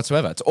CGI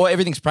whatsoever. It's all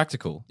everything's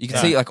practical. You can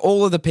see like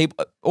all the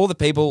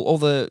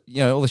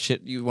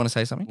shit. You want to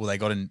say something? Well, they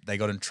got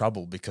in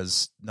trouble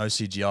because no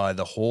CGI.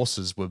 The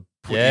horses were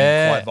put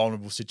Yeah. in quite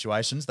vulnerable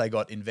situations. They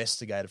got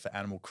investigated for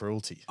animal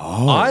cruelty.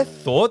 Oh, I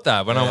thought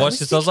that when I watched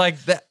this, I was like,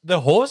 the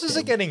horses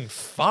are getting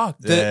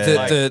fucked.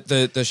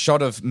 the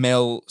shot of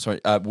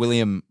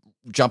William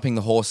jumping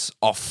the horse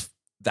off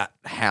that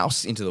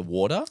house into the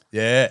water.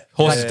 Yeah,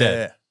 Horse is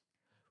dead.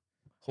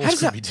 How Horse does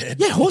could that be dead.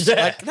 Yeah, horse.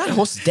 Like, that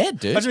horse is dead,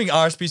 dude. Imagine being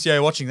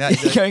RSPCA watching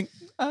that. You're going.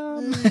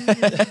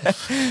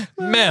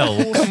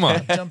 Mel, come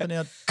on. Jumping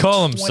out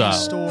Column 20 style.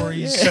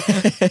 stories.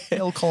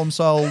 Mel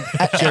Columsole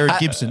at Jared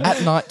Gibson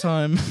at night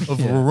time of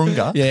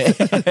Wurrunga. Yeah,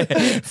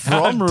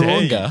 from How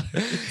dare you. Wurrunga,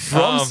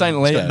 from St.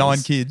 He's Leo's. got 9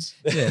 kids.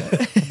 Yeah.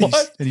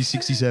 And he's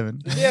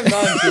 67. You have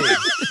 9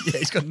 kids. Yeah,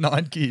 he's got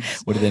 9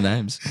 kids. What are their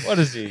names? What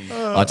is he?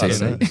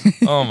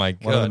 RTC. Oh my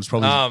god. One of them's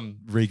probably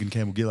Regan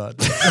Campbell Gillard.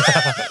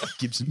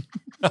 Gibson.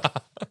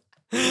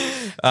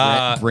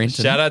 Brenton.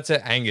 Shout out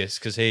to Angus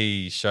because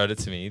he showed it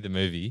to me, the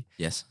movie.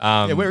 Yes.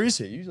 Yeah, where is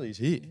he? Usually he's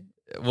here.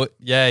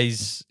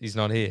 He's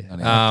not here.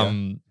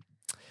 here,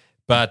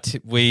 But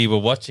we were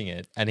watching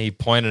it and he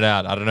pointed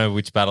out, I don't know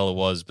which battle it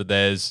was, but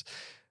there's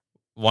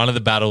one of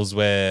the battles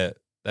where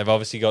they've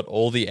obviously got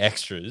all the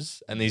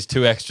extras and these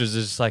 2 extras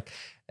are just like,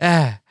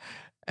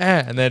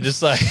 and they're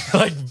just like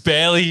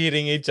barely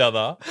hitting each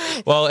other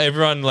while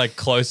everyone like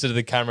closer to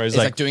the camera is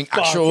It's like doing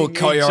actual fucking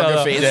each choreography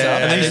other. and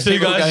stuff. And these 2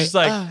 people guys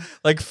going, just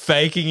like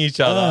faking each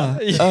other.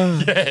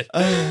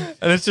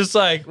 And it's just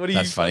like, what are you?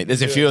 That's funny.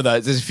 There's a few of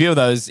those. There's a few of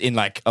those in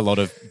like a lot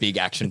of big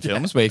action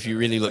films where if you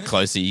really look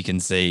closer, you can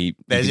see.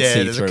 There's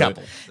through a it.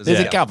 couple. There's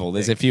a couple.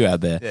 There's a few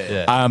out there.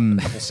 Yeah.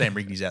 Couple Sam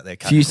Rigneys out there.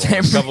 Few cutting Sam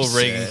corners. Couple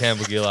Regan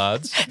Campbell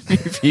Gillards.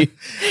 Few-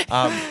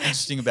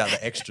 Interesting about the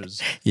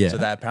extras. Yeah. So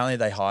apparently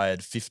they hired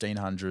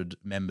 1,500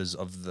 members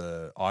of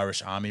the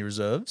Irish Army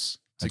Reserves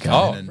to Okay.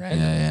 come in Oh, and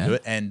yeah. do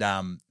it. And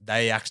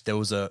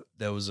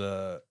there was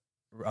a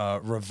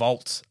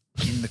revolt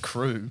in the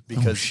crew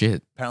because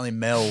shit. apparently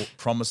Mel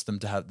promised them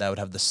they would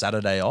have the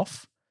Saturday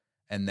off,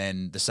 and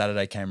then the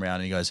Saturday came around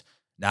and he goes,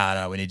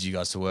 "No, we need you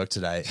guys to work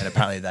today." And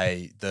apparently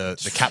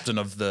the captain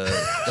of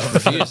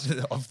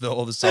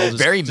all the soldiers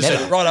Very just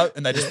meta. said, "Righto,"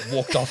 and they just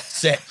walked off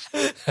set.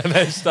 And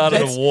they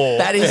started a war.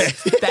 That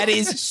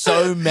is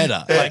so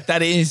meta. Like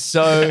that is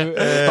so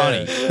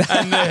funny.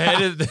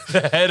 And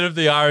the head of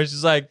the Irish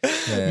is like,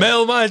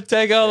 Mel might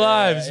take our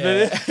lives,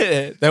 but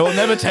They will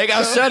never take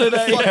our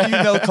Saturday. Fuck you,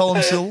 Mel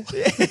Columsill.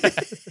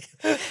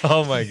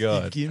 oh my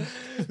god,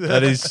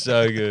 that is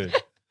so good.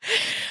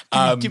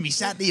 Give me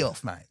Saturday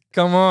off, mate.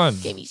 Come on,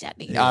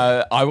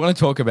 I want to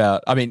talk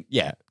about. I mean,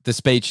 yeah, the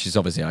speech is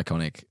obviously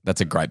iconic. That's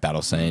a great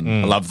battle scene.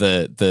 I love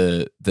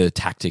the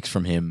tactics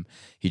from him.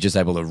 He's just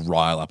able to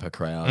rile up a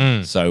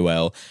crowd so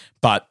well.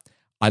 But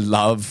I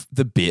love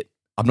the bit.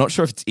 I'm not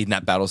sure if it's in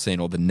that battle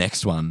scene or the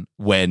next one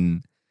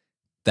when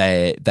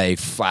they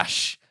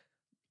flash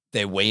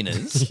their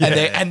wieners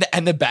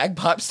and the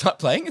bagpipes start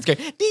playing. It's going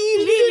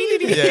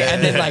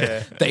and then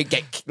like they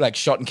get like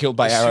shot and killed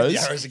by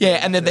arrows.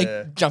 And then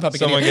they jump up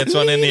again. Someone gets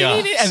one in the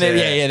arse. And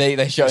then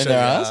they show in their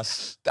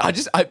ass.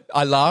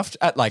 I laughed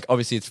at like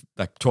obviously it's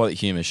like toilet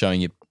humor showing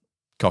you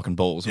cock and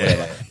balls,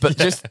 whatever. But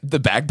just the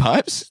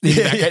bagpipes.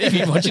 If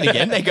you watch it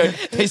again,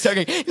 they start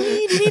going.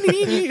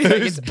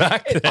 Who's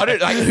back there? I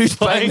don't like who's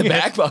playing the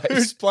bagpipes.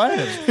 Who's playing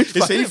it?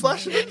 Is he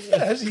flashing it?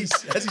 As he's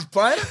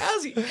playing it?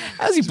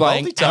 How's he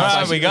playing? All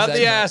right, we got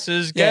the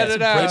asses. Get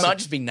it out. He might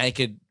just be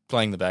naked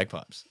playing the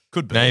bagpipes.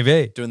 Could be.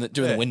 Maybe. Doing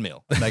the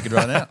windmill. Naked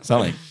right now.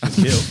 Something.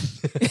 Kill.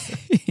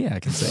 Yeah, I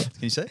can see.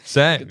 Can you see?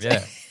 Same.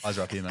 Yeah. Eyes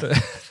are up here, mate.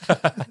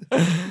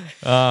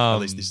 At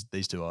least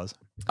these two eyes.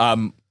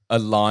 A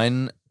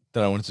line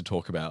that I wanted to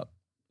talk about.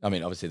 I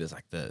mean, obviously there's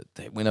like the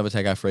 "we never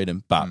take our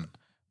freedom," but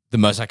the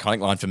most iconic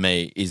line for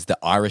me is the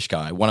Irish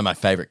guy, one of my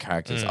favorite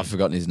characters. I've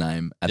forgotten his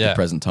name at the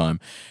present time.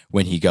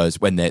 When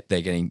they're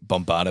getting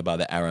bombarded by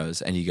the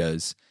arrows, and he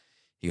goes,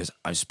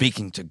 "I'm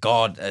speaking to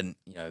God, and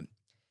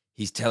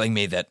he's telling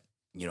me that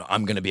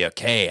I'm going to be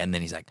okay." And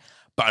then he's like,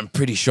 "But I'm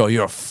pretty sure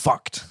you're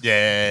fucked."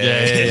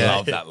 Yeah. I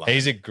love that line.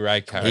 He's a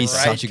great character. He's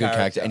such a good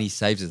character, and he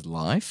saves his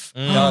life.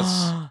 He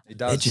does. He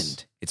does.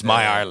 Legend. It's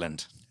my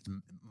Ireland.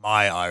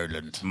 My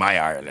Ireland. My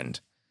Ireland.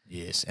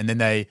 Yes. And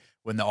then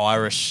when the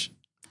Irish.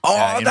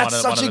 Oh, that's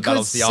one such of a the good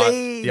battles,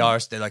 scene. The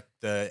Irish, they're like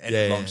the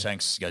Edward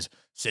Longshanks goes,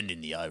 "Send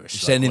in the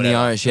Irish." Send in the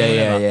Irish.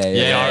 Yeah.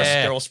 The Irish,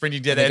 they're all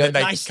sprinting together, and then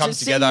they "Nice come to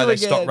see together, you they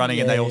again." stop running,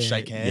 and they all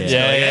shake hands.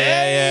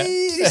 Yeah.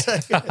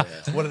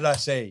 What did I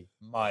say?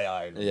 My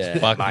Ireland. Yeah.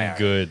 Fucking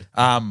good.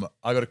 I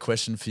got a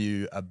question for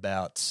you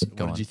about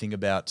what on. did you think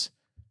about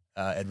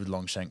Edward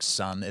Longshank's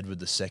son,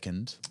 Edward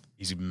II?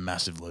 He's a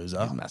massive loser.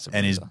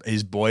 And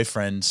his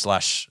boyfriend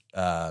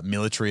 /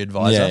 military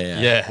advisor.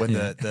 Yeah. When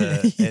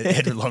the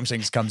Edward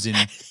Longshanks comes in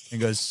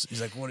and goes, he's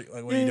like, what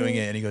are you doing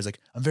here? And he goes like,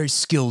 "I'm very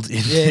skilled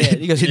in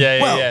He goes,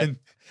 and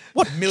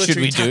what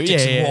military we do?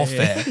 tactics and Yeah.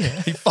 warfare.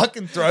 He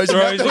fucking throws him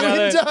out the him out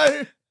there.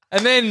 window.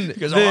 And then He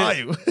goes, "How are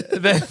you?"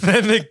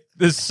 then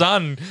the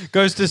son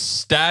goes to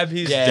stab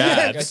his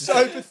dad. It's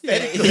so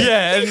pathetic.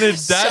 Yeah, and the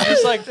dad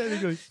just like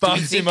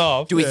bumps him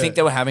off. Do we think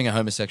they were having a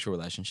homosexual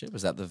relationship?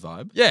 Was that the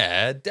vibe?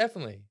 Yeah,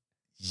 definitely.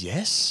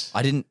 Yes.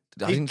 I didn't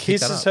He pick that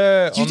kisses up.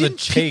 her You on the didn't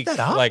pick cheek. that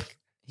up? Like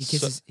He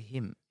kisses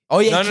him. Oh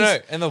yeah, no,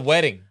 and the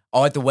wedding.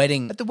 Oh, at the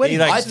wedding. At the wedding. He,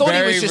 like, I thought he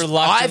very was just. I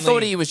reluctantly-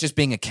 thought he was just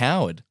being a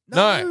coward.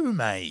 No.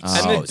 mate.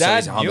 And Oh, the so dad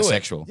he's knew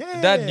homosexual. it. The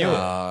dad knew it.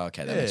 Oh,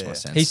 okay, that makes more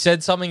sense. He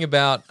said something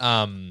about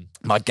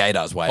my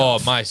gaydar's way oh,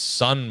 off. my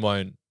son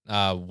won't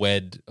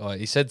wed. Or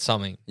he said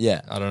something.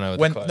 Yeah. I don't know.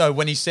 What the quote.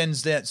 When he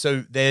sends that,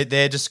 so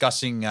they're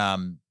discussing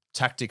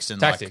tactics and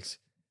Tactics.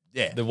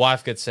 Like, The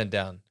wife gets sent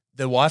down.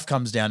 the wife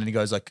comes down and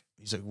he's like,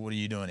 "What are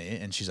you doing here?"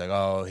 And she's like,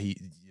 "Oh,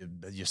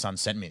 your son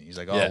sent me." And he's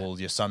like, "Oh, Yeah. well,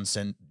 your son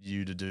sent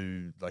you to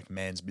do like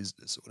man's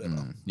business or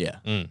whatever." Yeah.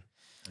 And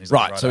he's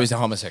Right. like, So he's a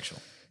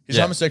homosexual. He's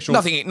Yeah. homosexual.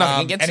 Nothing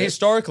against and it.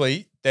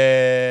 historically,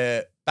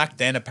 back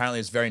then apparently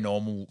it's very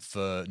normal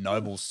for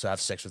nobles to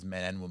have sex with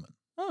men and women.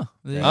 Oh.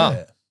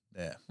 Ah.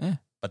 Yeah.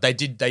 But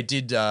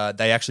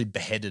they actually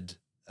beheaded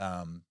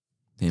Him,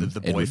 the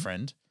Edward?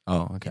 boyfriend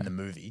Oh, okay. in the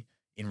movie.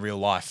 In real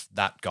life,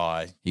 that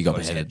guy He got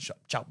his head beheaded.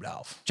 chopped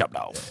off. Chopped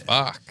off.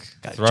 Fuck.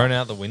 Thrown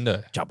out the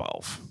window. Chop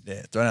off.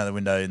 Yeah, thrown out the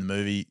window in the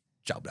movie,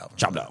 chopped off.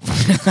 Chopped off.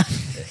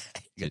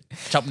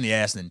 Chopped in the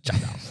ass and then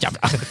chopped off. Chopped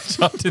off.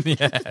 Chopped in the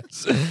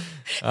ass.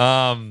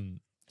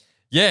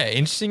 Yeah,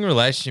 interesting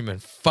relationship,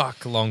 and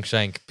fuck,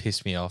 Longshank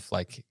pissed me off.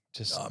 Like,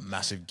 just Oh,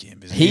 massive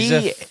gimp. Isn't he? He's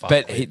a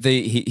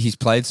fuckwit. He's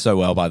played so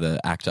well by the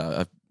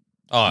actor.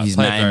 He's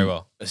played very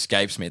well.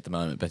 Escapes me at the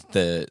moment, but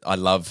I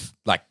love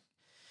like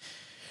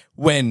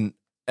when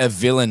a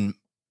villain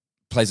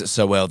plays it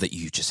so well that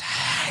you just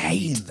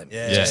hate them.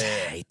 Yeah. You just Yeah.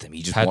 hate them.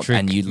 You just Patrick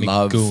and you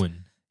love McGowan.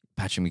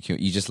 Patrick McEwen.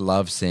 You just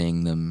love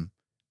seeing them.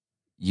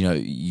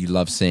 You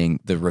love seeing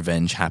the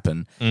revenge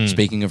happen.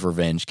 Speaking of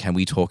revenge, can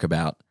we talk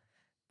about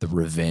the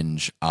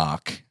revenge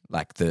arc,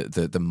 like the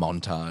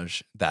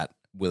montage that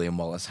William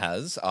Wallace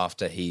has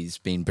after he's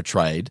been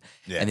betrayed,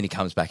 and then he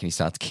comes back and he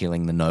starts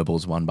killing the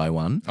nobles one by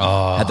one.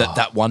 Oh. And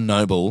that one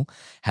noble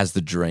has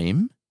the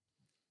dream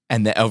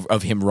and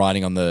of him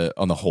riding on the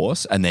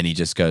horse, and then he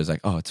just goes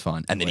like, "Oh, it's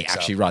fine," and then he Wakes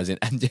actually up. rides in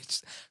and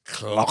just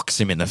clocks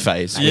him in the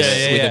face Yeah,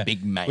 with yeah. a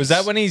big mace. Was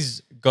that when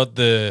he's got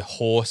the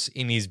horse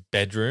in his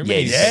bedroom? Yeah,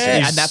 and he's, yeah.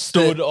 he's And that's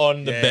stood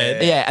on the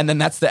bed. Yeah, and then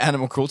that's the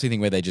animal cruelty thing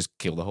where they just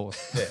kill the horse.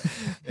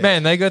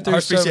 Man, they go through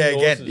Hopefully, so many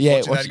again. horses. Yeah,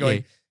 Watching that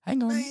going,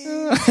 hang on. the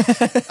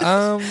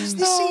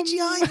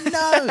CGI?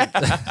 No.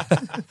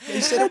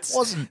 He said it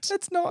wasn't.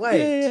 That's not.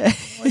 Wait. Yeah.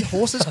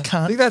 Horses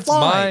can't I think that's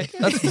fly.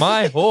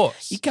 my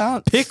horse. You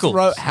can't Pickles.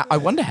 I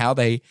wonder how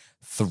they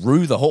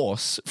threw the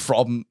horse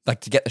from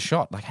like to get the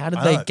shot. Like, how did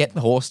I they know. get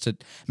the horse to?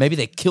 Maybe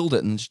they killed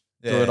it and just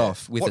threw it Yeah.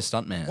 off with a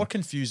stuntman. What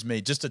confused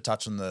me, just to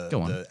touch on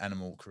Go on. the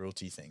animal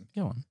cruelty thing,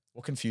 Go on.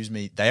 what confused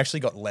me, they actually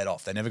got let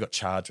off. They never got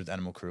charged with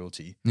animal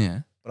cruelty.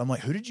 Yeah. But I'm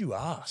like, who did you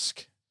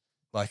ask?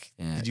 Like,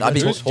 Yeah. did you I go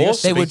mean, talk- did you go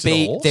there would speak to the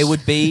be. horse? There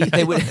would be.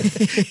 They would.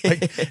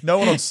 Like, no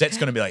one on set's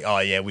going to be like, oh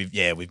yeah, we've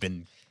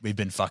been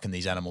fucking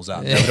these animals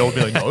up. They would all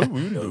be like, no,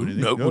 we didn't do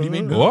anything. No, what do you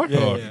mean? What?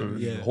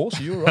 Horse,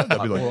 are you all right?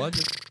 They'd be like,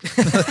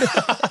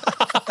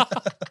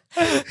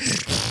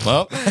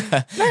 Well,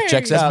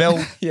 checks out. Mel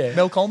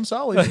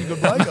Colmsall, is he a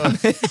good bloke?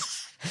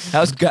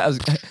 How's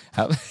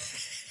how?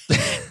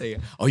 There you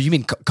go. Oh, you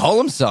mean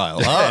column style?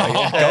 Oh,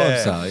 yeah. Column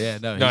style. Yeah,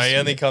 no. No, he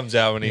only comes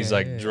out when he's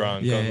like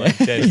drunk on like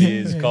 10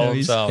 years. Column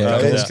he's- style. yeah,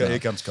 comes he's- out. Here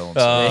comes Colmsall.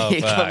 Oh,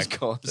 Here comes fuck.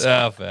 column Oh,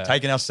 style. fuck.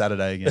 Taking our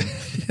Saturday again.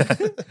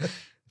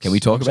 Can we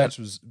talk about? Which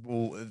was,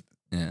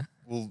 Yeah.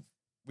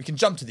 we can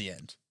jump to the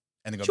end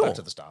and then go Sure. back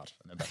to the start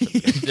and then back to the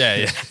beginning. Yeah,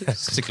 yeah.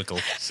 Cyclical.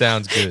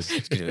 Sounds good.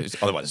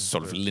 Otherwise, it's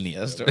sort of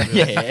linear.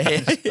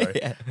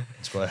 Yeah.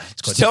 It's quite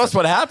Just tell us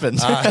what happened.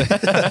 What's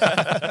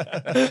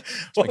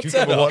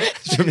that?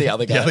 From the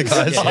other guys.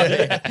 The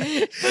other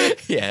guys,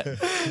 Yeah.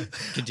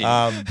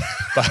 Continue.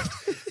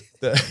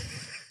 But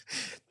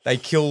they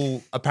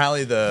kill.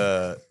 Apparently,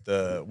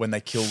 the when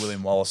they kill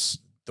William Wallace,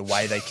 the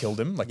way they killed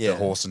him, like Yeah. the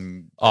horse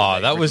and Oh,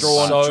 that was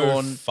so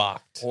drawn-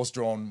 fucked. horse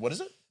drawn. What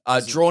is it?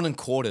 Drawn and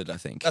quartered, I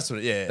think. That's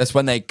what. Yeah. That's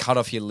when they cut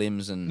off your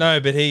limbs and. No,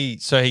 but he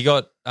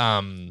got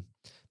the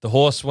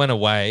horse went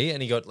away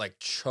and he got like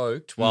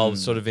choked while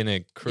sort of in a Yeah,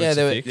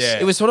 crucifix.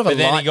 it was sort of a But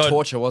then he light got-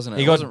 torture, wasn't it?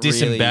 He It got wasn't really-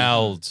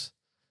 disemboweled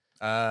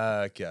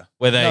Okay.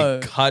 where they No.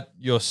 cut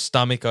your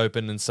stomach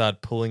open and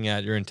start pulling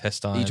out your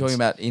intestines. Are you talking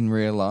about in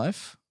real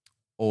life?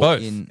 Or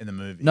Both. in In the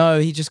movie. No,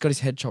 he just got his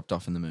head chopped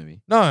off in the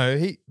movie. No,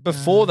 he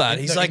before that in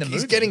he's the- like in the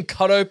he's movie. getting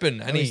cut open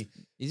and he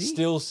Is he?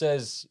 still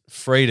says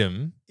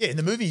freedom. Yeah, in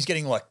the movie, he's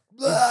getting like.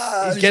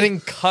 He's getting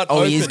cut Oh,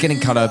 open. he is getting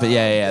cut open.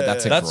 Yeah.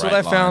 That's a That's what great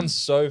I found line.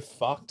 so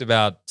fucked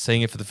about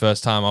seeing it for the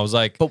first time. I was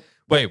like, But-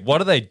 wait,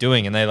 what are they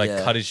doing? And they like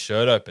Yeah. cut his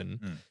shirt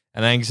open.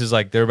 And Angus is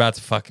like, they're about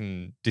to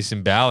fucking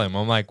disembowel him.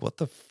 I'm like, what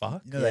the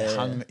fuck? You know, they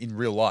hung in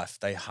real life.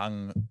 They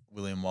hung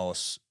William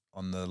Wallace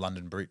on the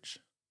London Bridge.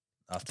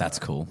 After That's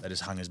that. cool. They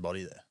just hung his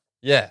body there,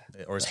 Yeah.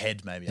 or his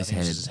head, maybe. His I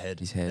think it was head. just his head.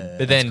 His head. Yeah.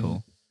 But That's then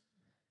cool.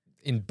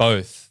 in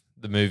both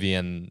the movie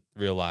and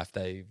real life,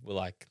 they were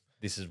like,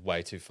 this is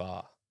way too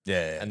far.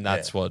 yeah, And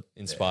that's what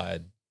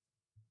inspired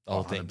the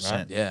whole thing, 100%.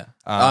 right?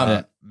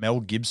 Yeah. Mel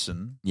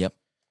Gibson. Yep.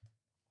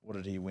 What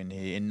did he win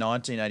here? In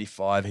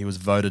 1985, he was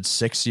voted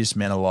sexiest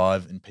man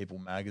alive in People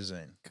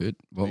magazine. Good.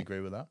 Do Well, you agree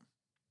with that?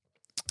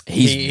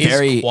 he's He is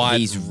very quite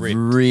he's ripped.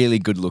 really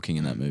good looking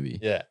in that movie.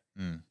 Yeah.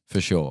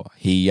 For sure.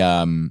 He's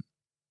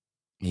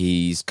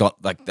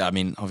got like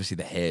obviously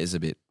the hair is a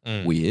bit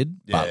weird,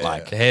 but Yeah.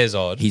 like The hair's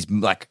odd. he's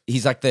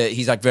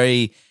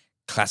very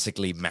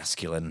classically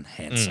masculine,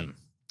 handsome.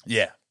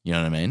 Yeah. You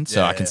know what I mean?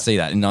 So Yeah, I can yeah. see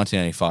that. In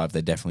 1985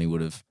 they definitely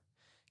would have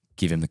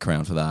given him the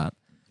crown for that.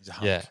 He's a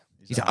hunk. Yeah.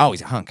 He's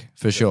a hunk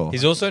for sure.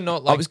 He's also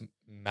not like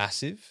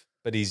massive,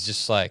 but he's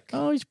just like,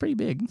 he's pretty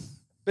big.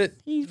 but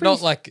He's not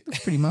pretty- like,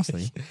 Pretty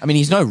muscly. I mean,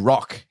 he's no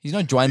Rock. He's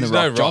no Dwayne he's the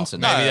Rock no Rock.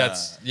 Johnson. Maybe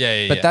that's,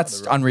 yeah. but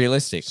that's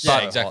unrealistic. Yeah,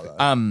 But, exactly.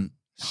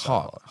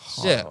 hot.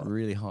 Yeah.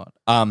 Really hot.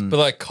 But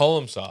like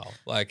column style,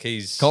 like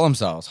he's Column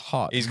style's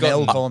hot. he's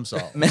Mel got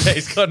Colmsall.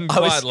 he's gotten I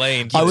was- quite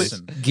lean. I was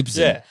Gibson.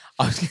 Gibson. Yeah.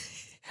 I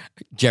was,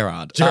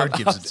 Gerard. Jared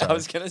Gibson, I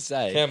was going to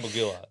say. Campbell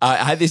Gillard. I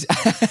had this.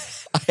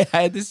 I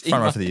had this.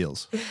 Front row for the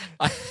Eels.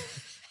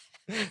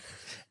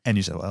 And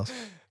New South Wales.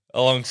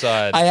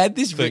 Alongside, I had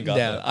this Clint written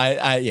down.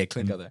 Guther.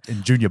 Clint Guther.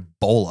 And Junior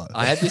Bolo.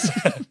 I had this.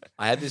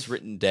 I had this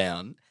written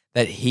down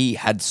that he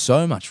had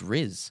so much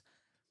riz.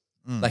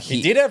 Like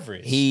he did have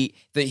riz. He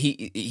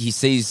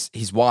sees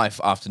his wife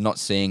after not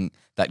seeing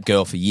that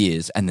girl for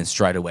years, and then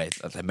straight away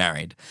they're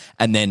married,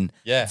 and then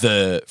Yeah.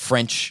 the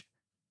French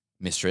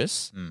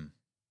mistress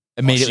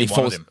immediately she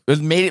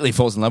wanted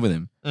falls in love with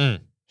him.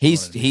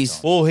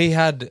 He's well, he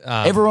had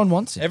everyone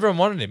wants him. Everyone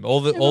wanted him.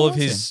 All of wants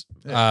his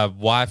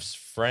wife's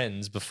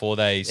friends before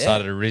they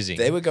started a rizzing.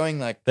 They were going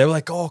like, They were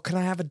like, "Oh, can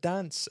I have a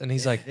dance?" And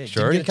he's like,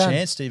 "Sure, Didn't you get a can."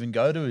 chance to even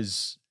go to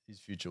his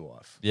future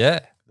wife. Yeah,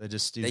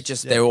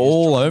 They're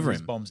all over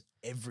him. Bombs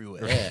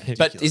everywhere. Yeah. But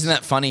Ridiculous. isn't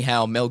that funny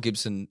how Mel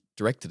Gibson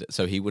directed it?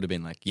 So he would have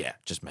been like, yeah,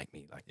 just make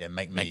me like,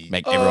 make me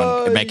make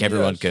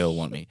everyone girl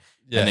want me,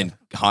 and then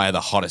hire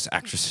the hottest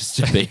actresses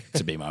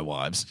to be my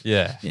wives.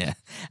 Yeah. Yeah,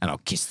 and I'll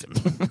kiss them,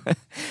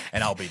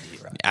 and I'll be the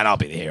hero. and I'll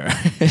be the hero,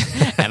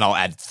 and I'll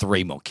add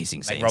 3 more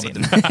kissing scenes. Robert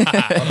in.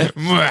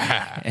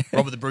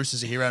 Robert the Bruce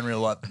is a hero in real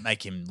life.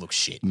 Make him look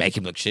shit. Make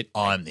him look shit.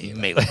 I'm the hero.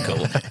 Me look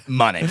cool.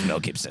 My name's Mel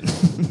Gibson.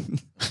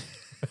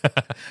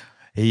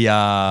 He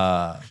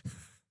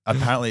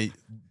apparently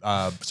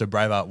so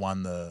Braveheart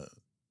won the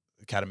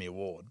Academy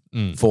Award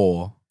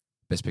For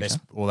Best Picture.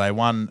 they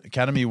won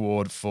Academy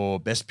Award for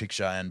Best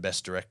Picture and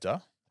Best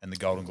Director, and the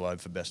Golden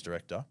Globe for Best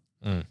Director.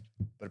 But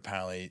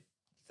apparently,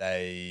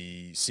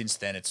 since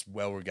then it's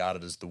well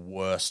regarded as the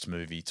worst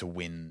movie to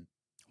win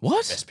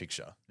What? Best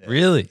Picture. Yeah.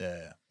 Really?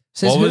 Yeah.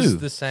 Says what who? was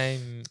the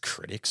same?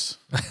 Critics.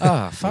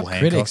 Ah, fuck Will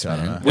critics,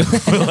 Hancock, I man.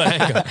 don't Will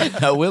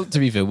Hancock. No, Will. To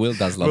be fair, Will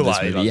does love Will, this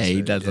he movie. loves Yeah, he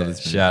it. does love Yeah.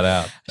 this movie. Shout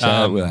out. Shout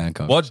out Will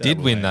Hancock. What Shout did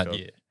out win Will that Hancock.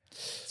 year?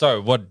 Sorry,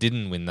 what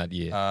didn't win that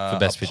year for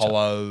Best Picture?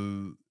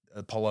 Apollo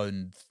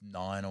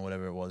 9 or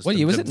whatever it was. What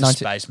year was it? The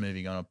space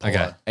movie going Apollo.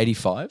 Okay.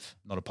 85.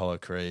 Not Apollo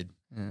Creed.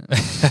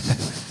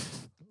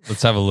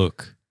 Let's have a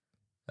look.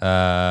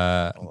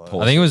 I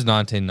think it was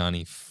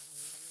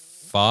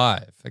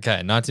 1995.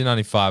 Okay,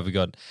 1995 we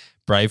got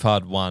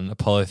Braveheart 1,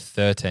 Apollo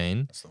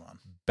 13, That's the one.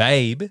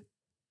 Babe,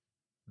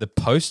 The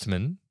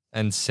Postman,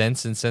 and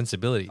Sense and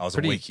Sensibility. That was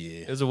a weak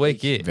year. It was a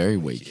weak year. Very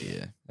weak,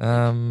 yeah. It's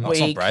not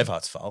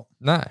Braveheart's fault.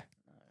 No.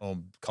 Or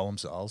Column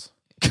Sales.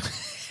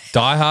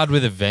 Die Hard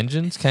with a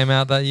Vengeance came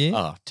out that year.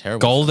 Oh,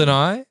 terrible.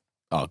 GoldenEye,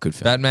 Oh, good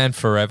film. Batman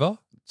Forever,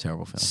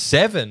 Terrible film.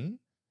 7,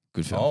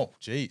 Good film. Oh,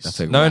 jeez. That's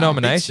a no wow.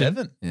 nomination.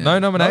 Big 7. Yeah. No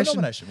nomination.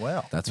 No nomination.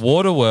 Wow. That's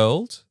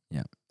Waterworld,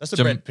 That's the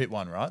Jam- Brad Pitt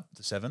one, right?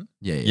 The 7.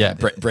 yeah. Yeah.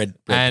 Bread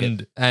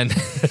and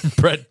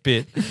Brett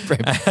Pitt.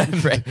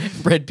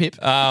 Bread Pip.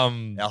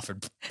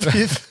 Alfred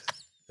Pip.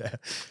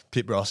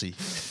 Pip Rossi.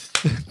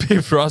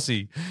 Pip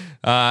Rossi,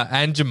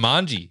 and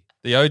Jumanji,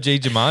 the OG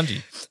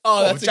Jumanji.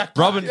 Oh, that's Jack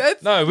Robin,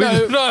 with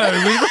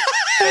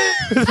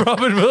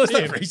Robin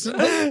Williams.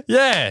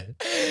 Yeah,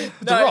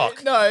 The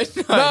Rock. No,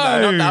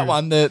 not that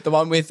one. The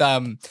one with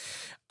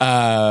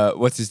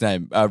what's his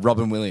name?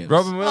 Robin Williams.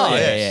 Robin Williams. Oh,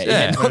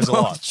 yeah. There's a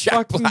lot.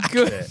 Jack Fucking Black.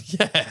 good.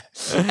 Yeah.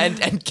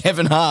 And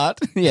Kevin Hart.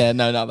 Yeah,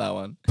 no, not that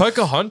one.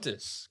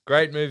 Pocahontas,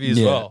 great movie as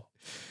Yeah. well.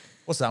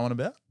 What's that one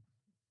about?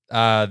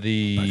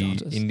 The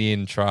Pocahontas.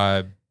 Indian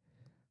tribe.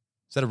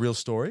 Is that a real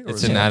story? Or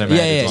It's is an it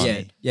animated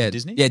one. Yeah.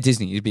 Disney? Yeah,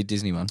 Disney. It'd be a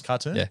Disney one.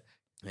 cartoon? Yeah.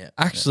 Yeah.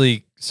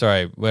 Actually,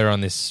 sorry, we're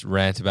on this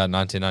rant about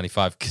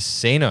 1995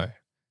 Casino.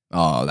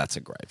 Oh, that's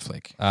a great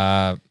flick.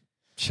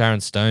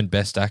 Sharon Stone,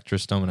 Best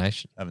Actress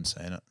nomination. Haven't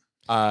seen it.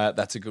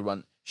 That's a good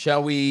one.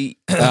 Shall we?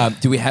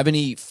 Do we have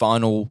any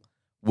final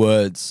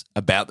words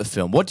about the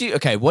film? What do you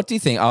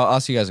think? I'll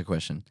ask you guys a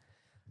question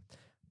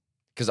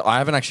because I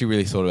haven't actually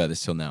really thought about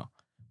this till now.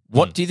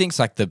 What do you think's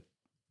like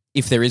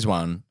if there is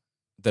one,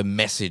 the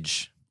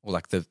message or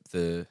like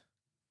the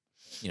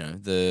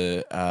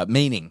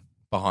meaning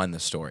behind the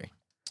story?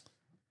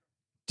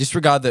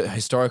 Disregard the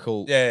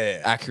historical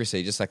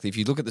accuracy. Just like if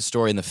you look at the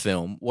story in the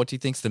film, what do you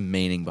think's the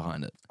meaning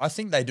behind it? I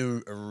think they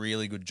do a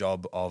really good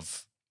job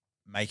of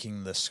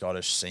making the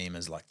Scottish seem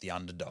as like the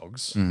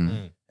underdogs,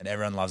 and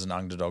everyone loves an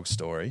underdog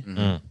story.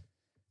 Mm.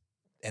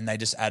 And they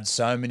just add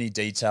so many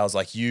details.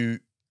 Like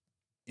in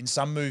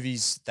some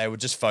movies, they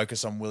would just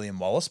focus on William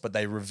Wallace, but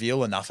they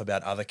reveal enough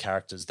about other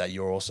characters that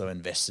you're also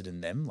invested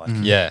in them. Like,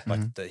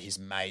 his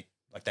mate.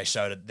 Like they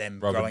showed it them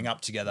Robert- growing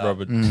up together,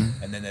 Robert. and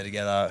then they're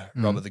together.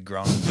 Robert the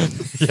Grunt,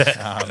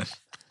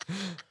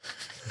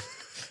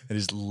 and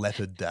his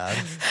leopard dad.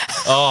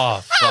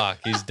 Oh, fuck.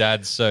 His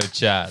dad's so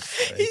chat.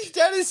 His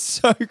dad is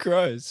so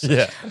gross.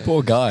 Yeah.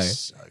 Poor guy.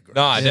 So great.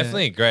 No, I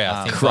definitely agree.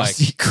 I think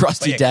Crusty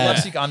But yeah, dad.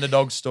 classic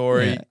underdog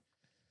story. Yeah.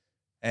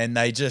 And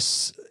they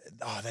just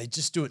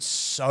do it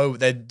so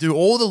they do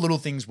all the little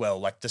things well.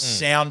 Like the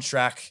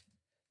soundtrack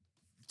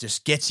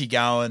just gets you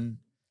going.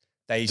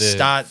 They The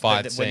start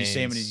fight when you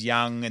see him when scenes. he's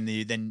young, and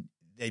the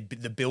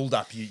build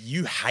up.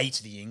 You hate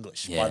the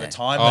English by Yeah. the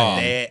time Oh.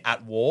 that they're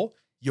at war.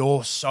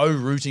 You're so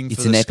rooting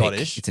It's for an the epic.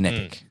 Scottish. It's an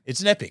epic.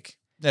 It's an epic.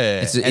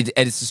 Yeah,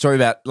 It's a story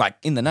about like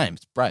in the name.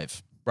 It's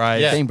brave.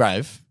 brave. Yeah. Being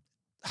brave.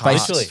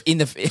 Hearts. Literally. In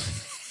the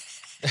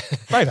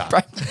Braveheart.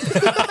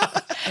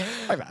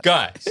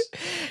 Guys,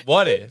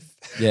 what if?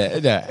 yeah.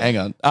 No, hang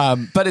on.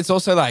 But it's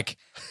also like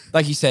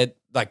you said,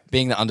 like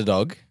being the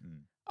underdog,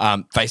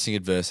 facing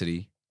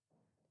adversity,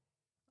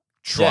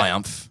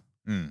 triumph.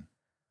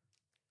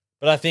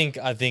 But I think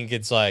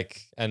it's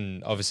like,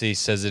 and obviously he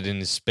says it in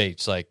his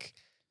speech, like,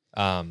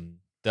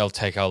 they'll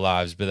take our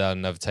lives, but they'll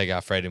never take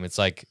our freedom. It's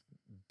like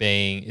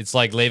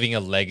leaving a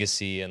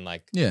legacy and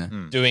like Yeah.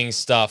 doing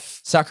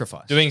stuff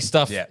Sacrifice.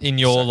 Yeah. in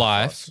your Sacrifice.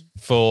 life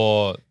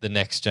for the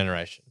next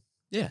generation.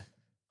 Yeah.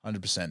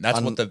 100%.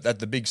 That's what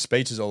the big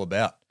speech is all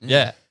about.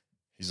 Yeah.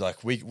 He's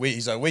like, we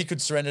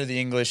could surrender to the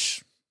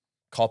English,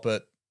 cop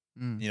it,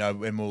 and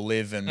we'll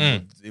live,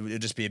 and it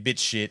would just be a bit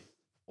shit,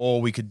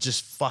 or we could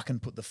just fucking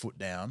put the foot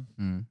down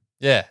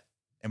Yeah.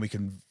 and we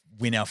can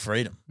win our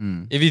freedom.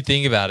 If you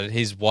think about it,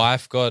 his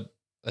wife got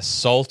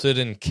assaulted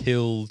and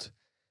killed,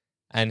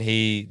 and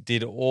he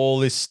did all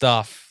this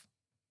stuff.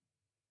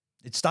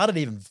 It started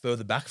even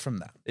further back from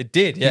that. It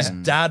did, yeah. His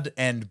dad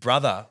and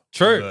brother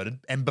True. were murdered,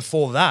 and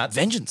before that,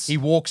 Vengeance. He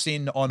walks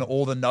in on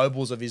all the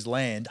nobles of his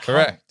land.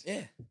 Correct. hung.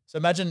 Yeah. So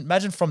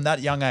imagine from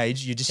that young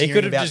age, you're just He hearing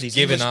could have about just these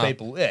given English up.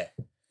 people. Yeah.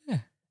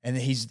 And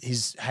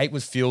his hate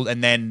was fueled,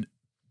 and then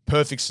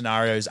perfect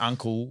scenario, his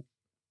uncle,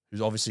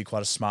 who's obviously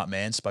quite a smart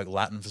man, spoke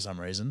Latin for some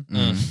reason.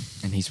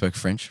 And he spoke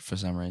French for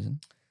some reason.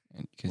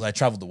 Well, they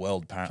travelled the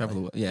world, apparently. Traveled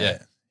the world, yeah.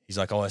 He's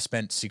like, I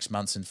spent 6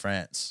 months in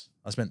France.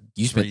 I spent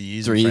You 3 spent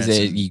years 3 in years France.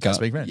 there. and You can't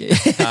speak French.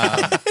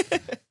 Yeah.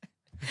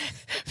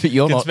 But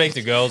you're Can not. speak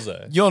to girls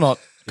though. You're not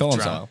Colin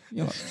Drunk.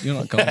 style. You're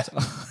not Colin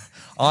style.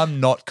 I'm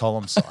not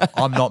Columsile.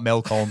 I'm not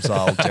Mel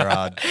Columsile,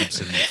 Gerard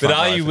Gibson. But front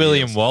are row you for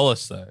William years.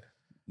 Wallace though?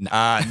 No.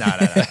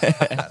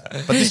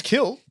 But this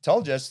kill,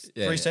 told you, it's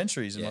Yeah, 3 yeah.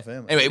 centuries in my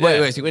family. Anyway,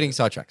 wait. We're getting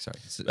sidetracked. Sorry.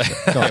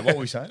 Go on. Yeah, what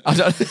were we saying? I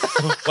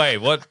don't- Wait,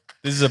 what?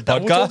 This is a No,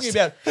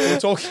 podcast? we're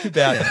talking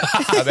about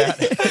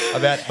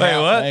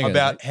what?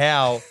 about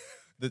how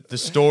the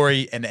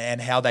story and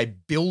how they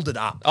build it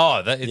up.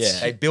 Oh, that it's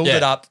They build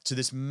it up to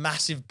this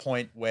massive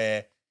point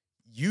where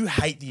you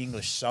hate the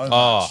English so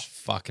Oh, much.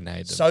 fucking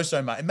hate them.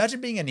 So much. Imagine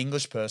being an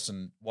English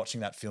person watching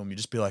that film. You'd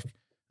just be like,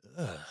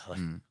 ugh,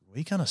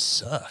 we gonna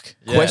suck.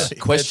 Yeah.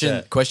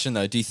 Question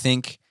though. Do you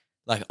think,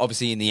 like,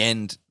 obviously in the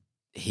end,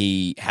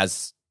 he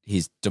has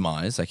his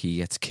demise, like he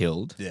gets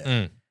killed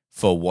Yeah.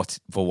 for what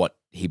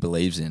he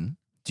believes in?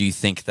 Do you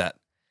think that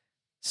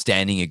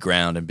standing your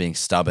ground and being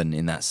stubborn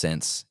in that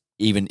sense,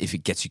 even if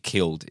it gets you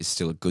killed, is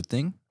still a good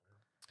thing?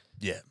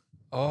 Yeah.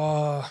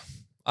 Oh,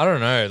 I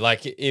don't know.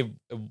 Like it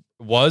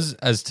was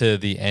as to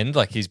the end,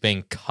 like he's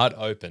being cut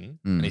open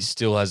and he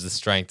still has the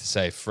strength to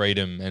say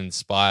freedom and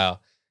inspire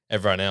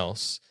everyone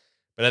else.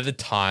 But at the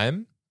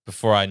time,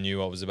 before I knew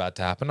what was about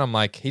to happen, I'm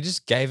like, he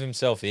just gave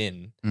himself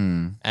in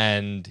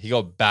and he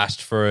got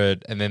bashed for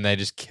it and then they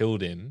just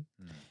killed him.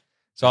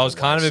 So I was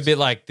kind of a bit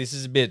like, this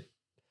is a bit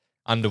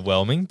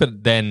underwhelming,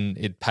 but then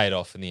it paid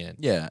off in the end.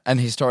 Yeah, and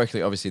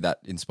historically, obviously, that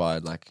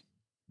inspired like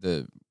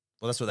the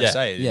Well, that's what they Yeah.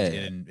 say. Yeah,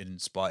 It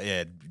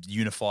inspired,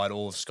 unified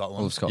all of Scotland.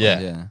 all of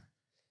Scotland. Yeah. Yeah.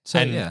 So,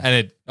 and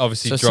it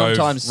obviously So drove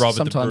sometimes- Robert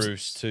sometimes- the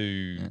Bruce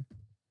to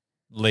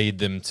lead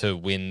them to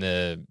win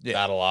the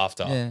battle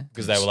after Yeah.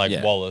 because they were like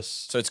Yeah.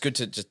 Wallace. So it's good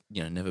to just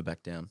never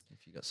back down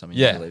if you got something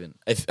Yeah. you believe in.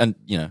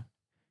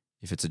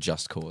 If it's a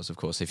just cause, of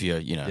course. If you're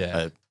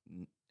a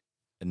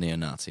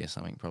neo-Nazi or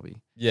something, probably.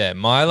 Yeah,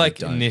 my like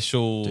don't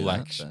initial do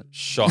like that, but-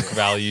 shock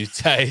value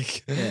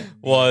take Yeah.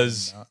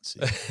 was Nazi.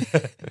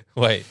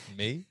 wait,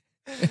 me?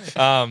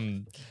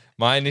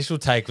 My initial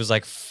take was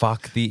like,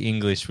 fuck, the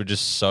English were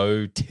just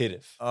so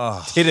titif.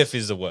 Oh, Titif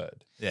is the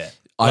word. yeah.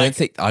 I Like, don't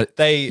think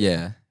They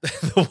Yeah,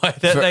 the way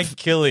that they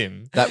kill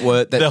him. that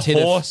word. That The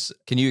titif- horse-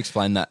 Can you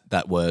explain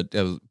that word?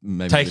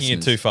 Maybe Taking it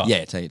listeners- too far.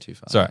 Yeah, take it too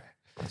far. Sorry.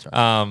 That's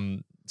right.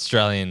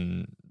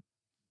 Australian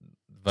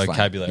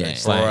vocabulary. Yeah. For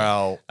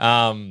Slang.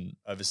 our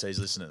overseas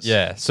listeners.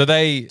 Yeah. So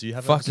they Do you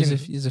have fucking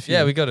There's a few.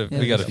 yeah, we got a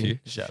few.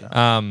 Shout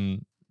out.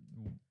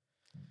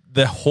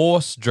 The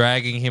horse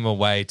dragging him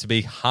away to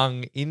be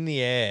hung in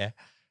the air,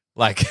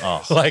 like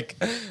like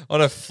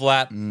on a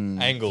flat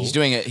angle. He's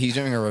doing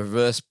a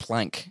reverse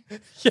plank.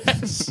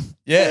 yes,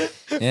 Yeah.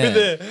 with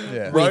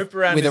a rope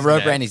around with his a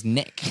rope neck. around his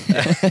neck.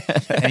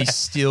 And he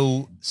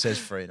still says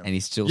freedom. And he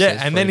still Yeah,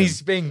 says and then freedom.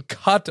 he's being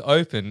cut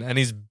open, and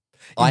his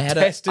I had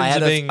intestines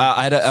are being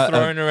a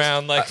thrown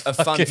around like a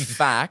fun fucking-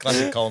 fact.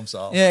 Classic column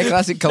style. Yeah,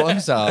 classic column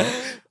style.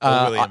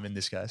 Or William in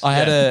this case. I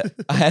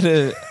had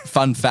a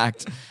fun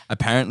fact.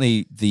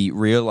 Apparently, the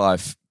real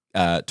life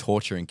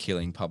torture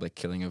and public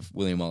killing of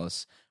William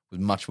Wallace was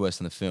much worse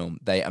than the film.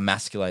 They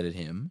emasculated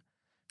him,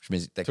 which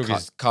means they Took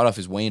cut off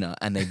his wiener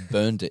and they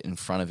burned it in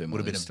front of him.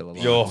 Would have while been he was a still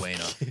big alive.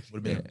 wiener.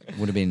 Would have been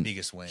Would have been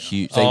biggest wiener.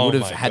 huge. They Oh would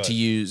have my had God. to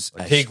use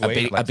Pig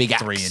wiener, a big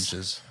 3 axe.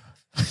 inches.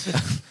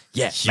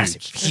 Yeah,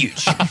 massive,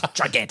 huge,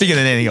 gigantic, Bigger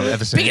than anything I've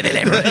ever seen. bigger than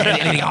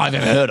anything I've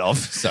ever heard of.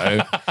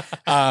 So,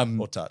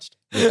 Or touched.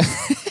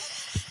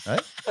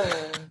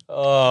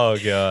 Oh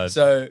god.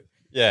 so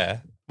Yeah.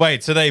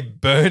 Wait, so they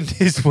burned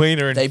his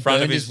wiener in they front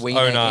burned of his his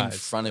wiener own in eyes.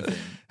 front of him.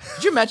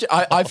 Could you imagine?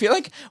 I feel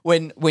like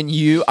when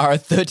you are a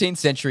 13th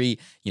century,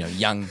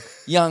 young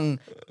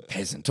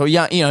peasant or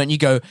young, and you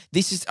go,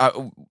 this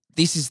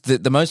is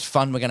the most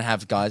fun we're going to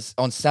have, guys.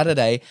 On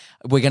Saturday,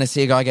 we're going to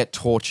see a guy get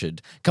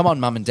tortured. Come on,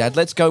 mum and dad,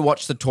 let's go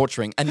watch the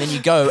torturing. And then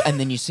you go, and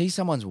then you see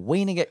someone's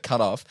wiener get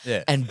cut off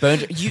and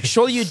burned.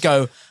 Surely you'd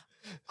go,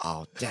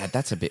 oh, Dad,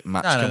 that's a bit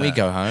much. No, Can we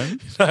go home?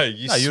 No,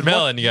 you you'd smell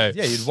wa- it and you go,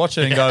 Yeah, you'd watch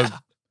it and go,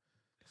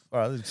 all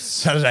right,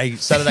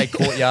 Saturday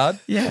courtyard.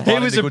 Yeah. Find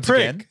He was the a goods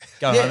prick. again,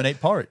 Go home and eat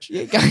porridge.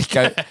 Yeah,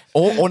 go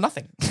or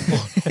nothing.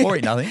 Or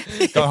eat nothing.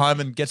 Go home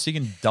and get sick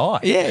and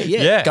die.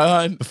 Yeah. Go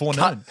home Before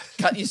cut, noon.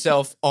 cut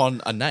yourself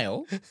on a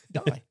nail.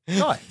 Die.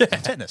 Die.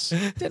 Tetanus.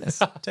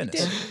 Tennis.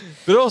 Tennis.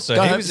 but also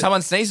Go he home. was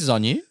Someone sneezes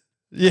on you.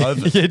 yeah,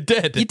 Over. you're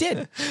dead. You're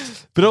dead.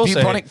 But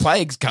also Bubonic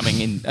plague's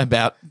coming in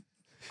about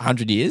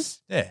 100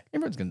 years, Yeah.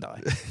 everyone's going to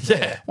die.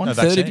 Yeah. One No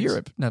third of vaccines.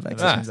 Europe. No No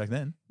vaccines. vaccines back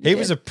then. He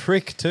was a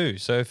prick too,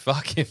 so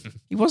fuck him.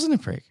 He wasn't a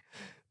prick.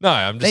 No,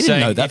 I'm just They saying.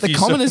 didn't know that. if The you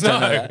commoners don't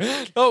know no,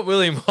 that. Not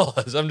William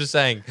Wallace. I'm just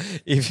saying,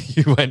 if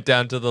you went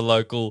down to the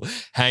local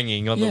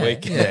hanging on the Yeah,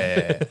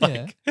 weekend,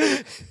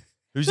 Yeah.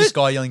 Who's this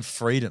guy yelling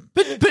freedom?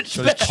 But Got his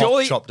cock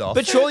surely, chopped off.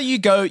 but surely you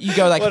go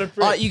like, What a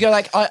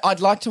prick. I'd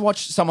like to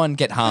watch someone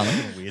get hung,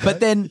 but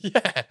then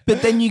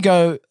you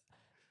go,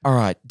 all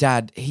right,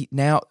 Dad,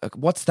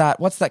 what's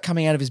that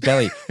coming out of his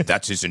belly?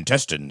 That's his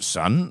intestines,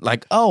 son.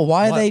 Like, oh,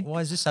 why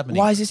is this happening?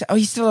 Why is this? Oh,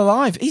 he's still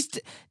alive.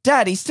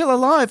 Dad, he's still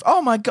alive.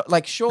 Oh my God!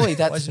 Like, surely Why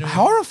that's is he doing-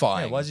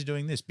 horrifying. Yeah, why is he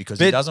doing this? Because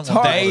But he doesn't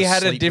want they people to had a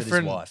sleep with his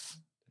different- wife.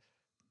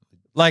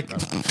 like,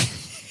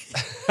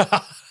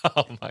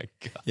 oh my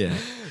god, Yeah.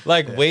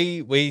 like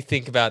we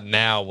think about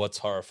now what's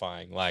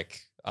horrifying.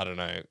 Like, I don't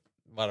know.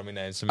 Why don't we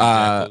name some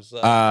examples?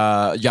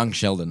 Young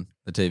Sheldon,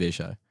 the TV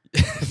show.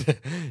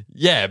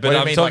 Yeah, but What do you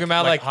I'm mean, talking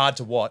about like hard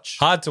to watch,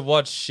 hard to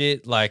watch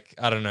shit. Like,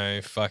 I don't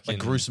know, fucking like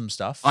gruesome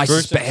stuff. ISIS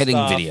gruesome beheading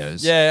stuff.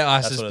 videos. Yeah,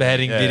 That's ISIS what it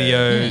beheading is.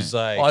 Yeah,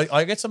 videos. Like,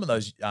 I get some of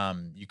those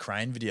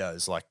Ukraine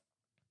videos, like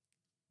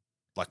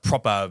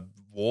proper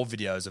war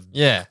videos of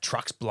Yeah.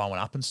 trucks blowing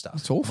up and stuff.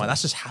 That's awful. I'm like,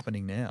 that's just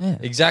happening now. Yeah.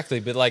 exactly,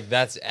 but like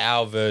that's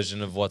our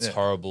version of what's Yeah.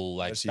 horrible.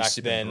 Like That's your back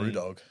sipping then, brew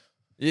dog.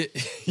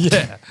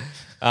 yeah.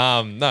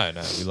 No,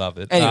 we love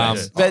it.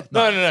 Anyways, but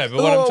no.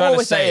 But what I'm trying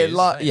to say is,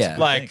 yeah,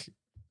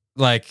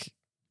 like,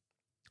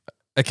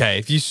 okay,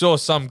 if you saw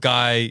some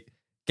guy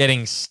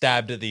getting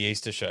stabbed at the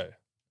Easter show,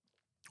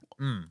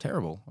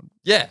 terrible.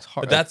 yeah,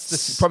 Hor- but that's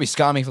it's probably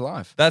scar me for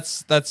life.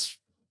 that's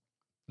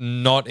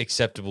not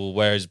acceptable.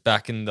 Whereas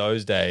back in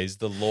those days,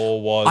 the law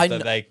was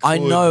that they could. I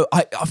know.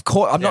 Of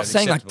course, I'm Yeah, not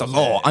saying like the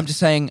acceptable, law. yeah. I'm just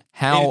saying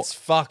how It's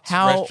fucked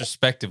how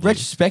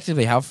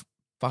retrospectively. how I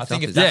fucked think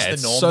up if is that's that? Yeah, the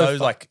it's norm, so though,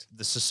 fucked. like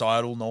the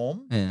societal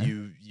norm, Yeah.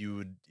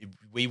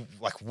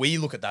 we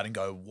look at that and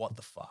go, "What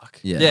the fuck?"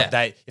 Yeah.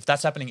 Yeah. If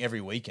that's happening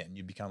every weekend,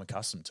 you'd become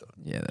accustomed to it.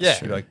 Yeah, that's Yeah.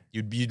 true.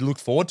 You'd, you'd look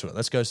forward to it.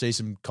 Let's go see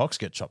some cocks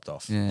get chopped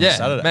off. Yeah. Yeah,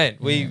 Saturday. man.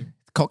 We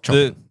Cock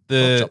chopper.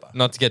 the Cock chopper.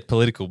 not to get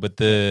political, but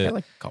the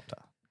Helicopter.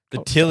 the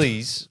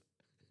Tillies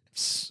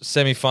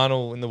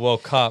semi-final in the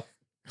World Cup.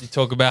 You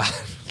talk about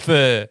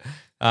the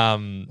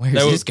Where they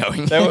is were, this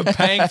going? They were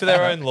paying for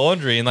their own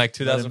laundry in like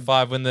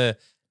 2005 when the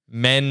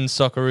men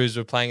Socceroos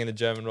were playing in the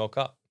German World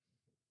Cup.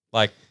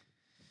 Like,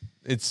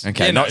 it's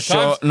Okay, you know, not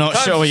sure times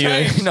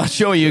not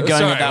sure you're going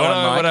Sorry, with that what,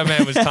 one, Mike. what I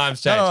meant was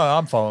times No, changed.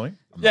 I'm following.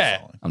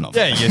 Yeah, I'm not.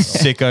 yeah, you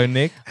sicko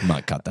Nick.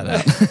 Might cut that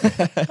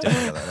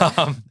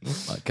out.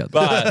 Might cut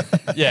that.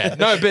 But yeah,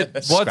 no,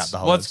 but Scrap the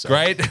whole what's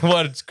episode. great,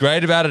 what's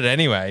great about it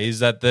anyway is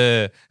that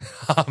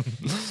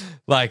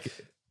like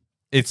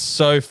it's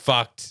so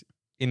fucked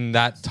in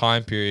that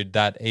time period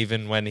that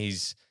even when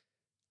he's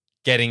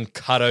getting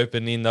cut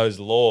open in those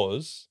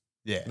laws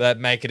Yeah. that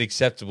make it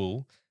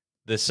acceptable,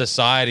 the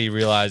society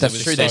realized That's it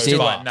was true. so They did.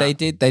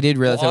 fucked. They did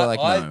realize they were like,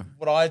 I, no.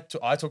 What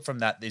I took from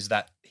that is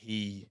that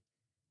he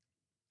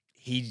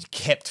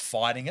kept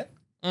fighting it,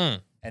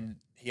 and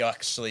he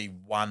actually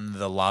won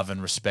the love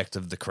and respect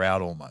of the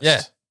crowd almost.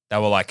 Yeah. They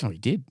were like, Oh, he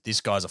did.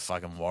 this guy's a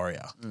fucking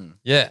warrior.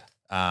 Yeah,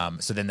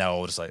 So then they were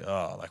all just like,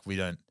 oh, like we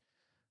don't,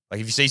 like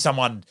if you see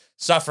someone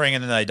suffering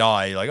and then they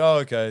die, you're like, oh,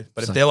 okay.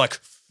 But if they're like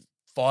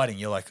fighting,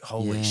 you're like,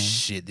 holy Yeah.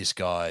 shit, this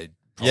guy.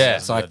 Yeah.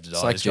 It's like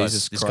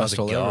Jesus this Christ guy's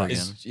a all over guy.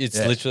 again. it's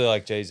Yeah. literally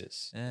like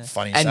Jesus.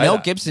 Funny you And say Mel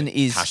that. Gibson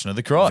is Passion of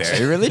the Christ.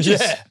 very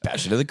religious. Yeah.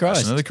 Passion of the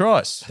Christ. Passion of the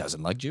Christ.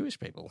 Doesn't like Jewish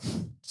people.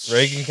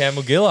 Regan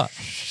Campbell Gillard.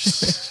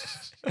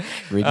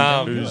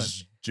 Reading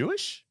Who's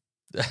Jewish?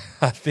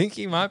 I think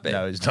he might be.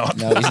 No, he's not.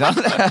 No, he's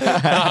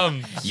not.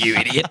 You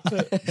idiot.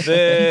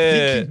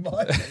 The... no,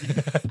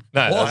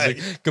 Why?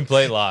 that's a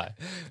complete lie.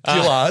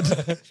 Gillard.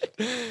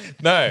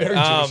 No. Very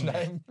Jewish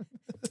name.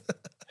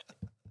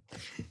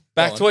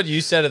 Back to what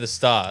you said at the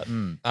start.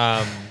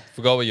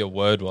 Forgot what your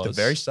word was. The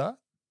very start?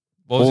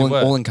 What was your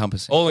word? all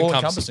encompassing. All All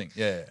encompassing. encompassing.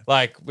 Yeah.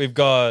 Like, we've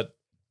got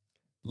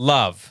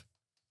love,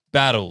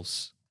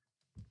 battles,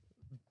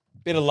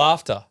 bit of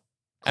laughter,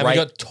 and we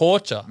Great. got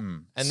torture,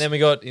 and then we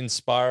got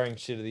inspiring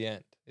shit at the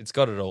end. It's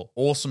got it all.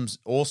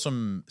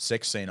 Awesome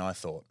sex scene, I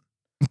thought.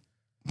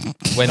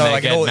 When No, they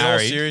like get in all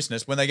married.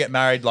 seriousness, when they get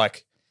married,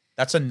 like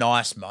that's a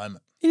nice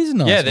moment. It is a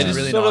nice. Yeah, they're moment. just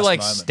really sort of nice like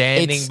moment.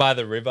 standing It's- by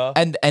the river.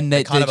 and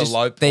They kind of just,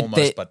 elope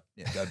almost, but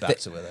yeah, go back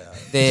to where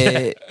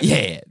they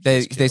are.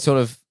 they're sort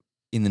of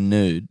in the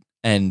nude,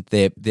 and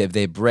their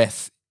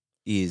breath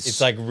is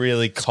It's like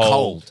really it's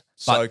cold.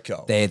 So but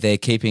cold. They're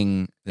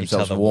keeping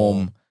themselves other warm,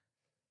 warm.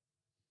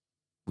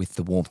 with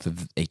the warmth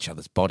of each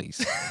other's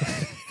bodies,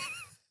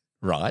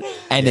 right?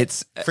 And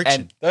it's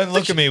Friction. Don't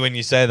look at me when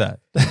you say that.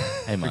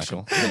 Hey,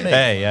 Michael,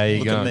 Hey, how you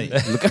Look going?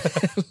 at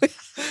me.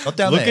 Not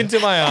down Look there. into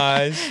my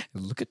eyes.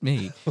 look at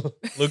me.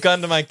 Look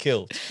under my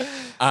kilt.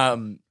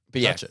 But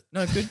yeah, Touch it.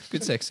 no,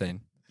 good sex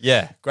scene.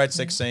 Yeah. Great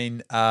sex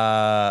scene.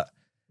 The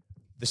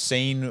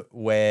scene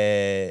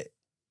where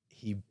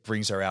he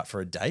brings her out for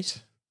a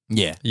date.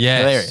 Yeah,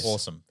 Yes. hilarious.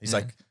 Awesome. He's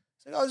like,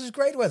 oh, this is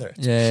great weather.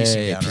 It's Yeah,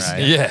 pissing yeah, down pissing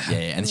rain. Yeah. Yeah,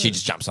 and she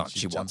just jumps on.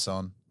 She jumps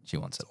on. She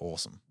wants it.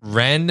 Awesome.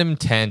 Random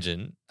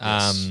tangent.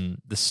 Yes.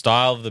 The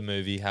style of the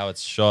movie, how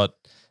it's shot,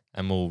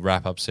 and we'll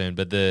wrap up soon.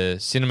 But the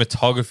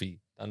cinematography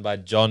done by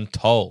John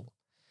Toll.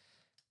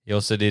 He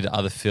also did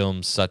other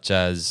films such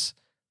as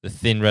The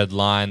Thin Red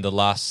Line, The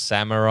Last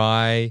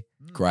Samurai,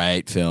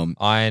 Great film.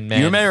 Iron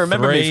Man. You may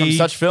remember 3. me from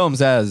such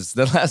films as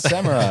The Last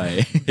Samurai.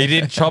 He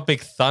did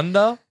Tropic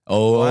Thunder.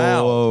 Oh,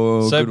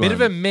 Wow. So a good bit of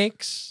one. a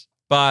mix,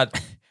 but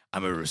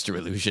I'm a Rooster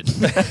Illusion.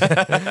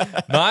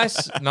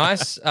 nice.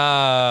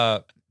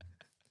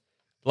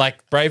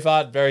 Like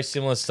Braveheart, very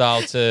similar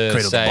style to Cradle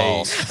the say.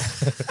 balls.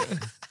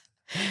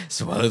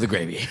 Swallow the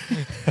gravy.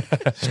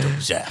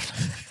 Shaft.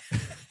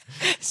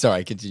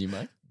 Sorry, continue,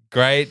 Mike.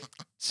 Great,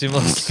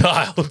 similar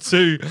style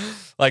to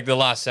like The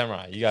Last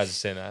Samurai. You guys have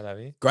seen that, have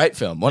you? Great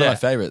film. One Yeah. of my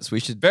favorites. We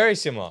should. Very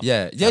similar.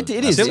 Yeah, it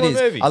is. Similar It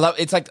is. movie. I love.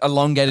 It's like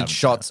elongated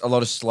shots, a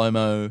lot of slow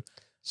mo.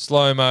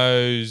 Slow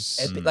mos.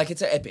 Like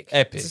it's an epic.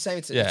 Epic. It's the same.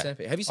 It's Yeah. an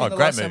epic. Have you seen Oh, The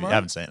great Last movie. Samurai? I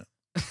haven't seen it.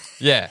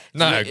 Yeah.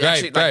 No, You great,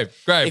 actually, great, like,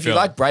 great If film. you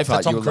like Braveheart, Is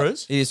that Tom you'll lo-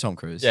 Cruise? It is Tom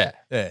Cruise. Yeah.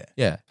 Yeah.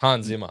 yeah.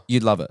 Hans Zimmer.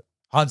 You'd love it.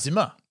 Hans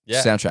Zimmer.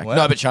 Yeah. Soundtrack. Wow.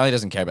 No, but Charlie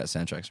doesn't care about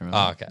soundtracks. Remember?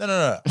 Oh, okay.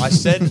 No. I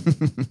said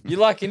You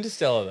like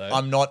Interstellar, though.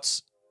 I'm not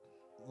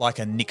like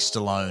a Nick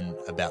Stallone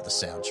about the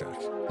soundtrack.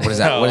 What does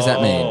that? What does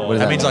that mean? What does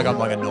That means mean? like I'm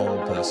like a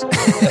normal person.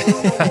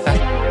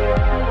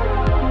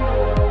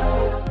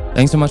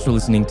 Thanks so much for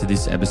listening to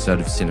this episode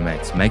of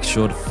Cinemates. Make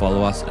sure to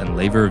follow us and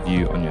leave a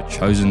review on your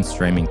chosen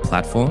streaming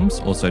platforms.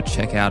 Also,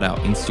 check out our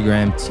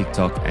Instagram,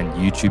 TikTok, and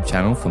YouTube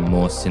channel for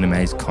more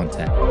Cinemates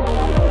content.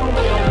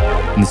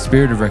 In the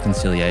spirit of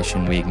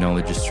reconciliation, we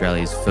acknowledge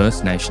Australia's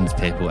First Nations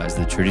people as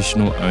the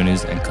traditional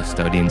owners and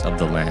custodians of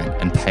the land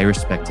and pay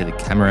respect to the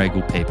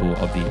Camaragal people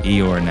of the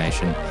Eora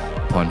Nation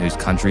upon whose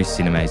country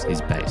Cinemates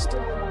is based.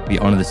 We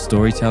honour the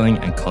storytelling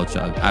and culture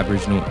of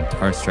Aboriginal and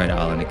Torres Strait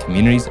Islander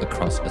communities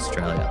across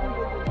Australia.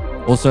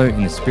 Also,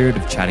 in the spirit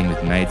of chatting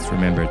with mates,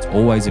 remember it's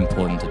always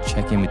important to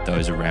check in with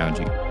those around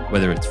you.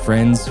 Whether it's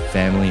friends,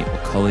 family, or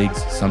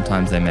colleagues,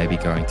 sometimes they may be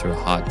going through a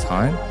hard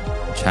time.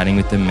 Chatting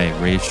with them may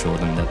reassure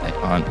them that they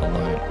aren't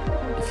alone.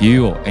 If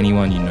you or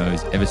anyone you know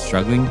is ever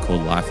struggling, call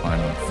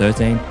Lifeline on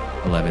 13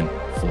 11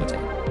 14.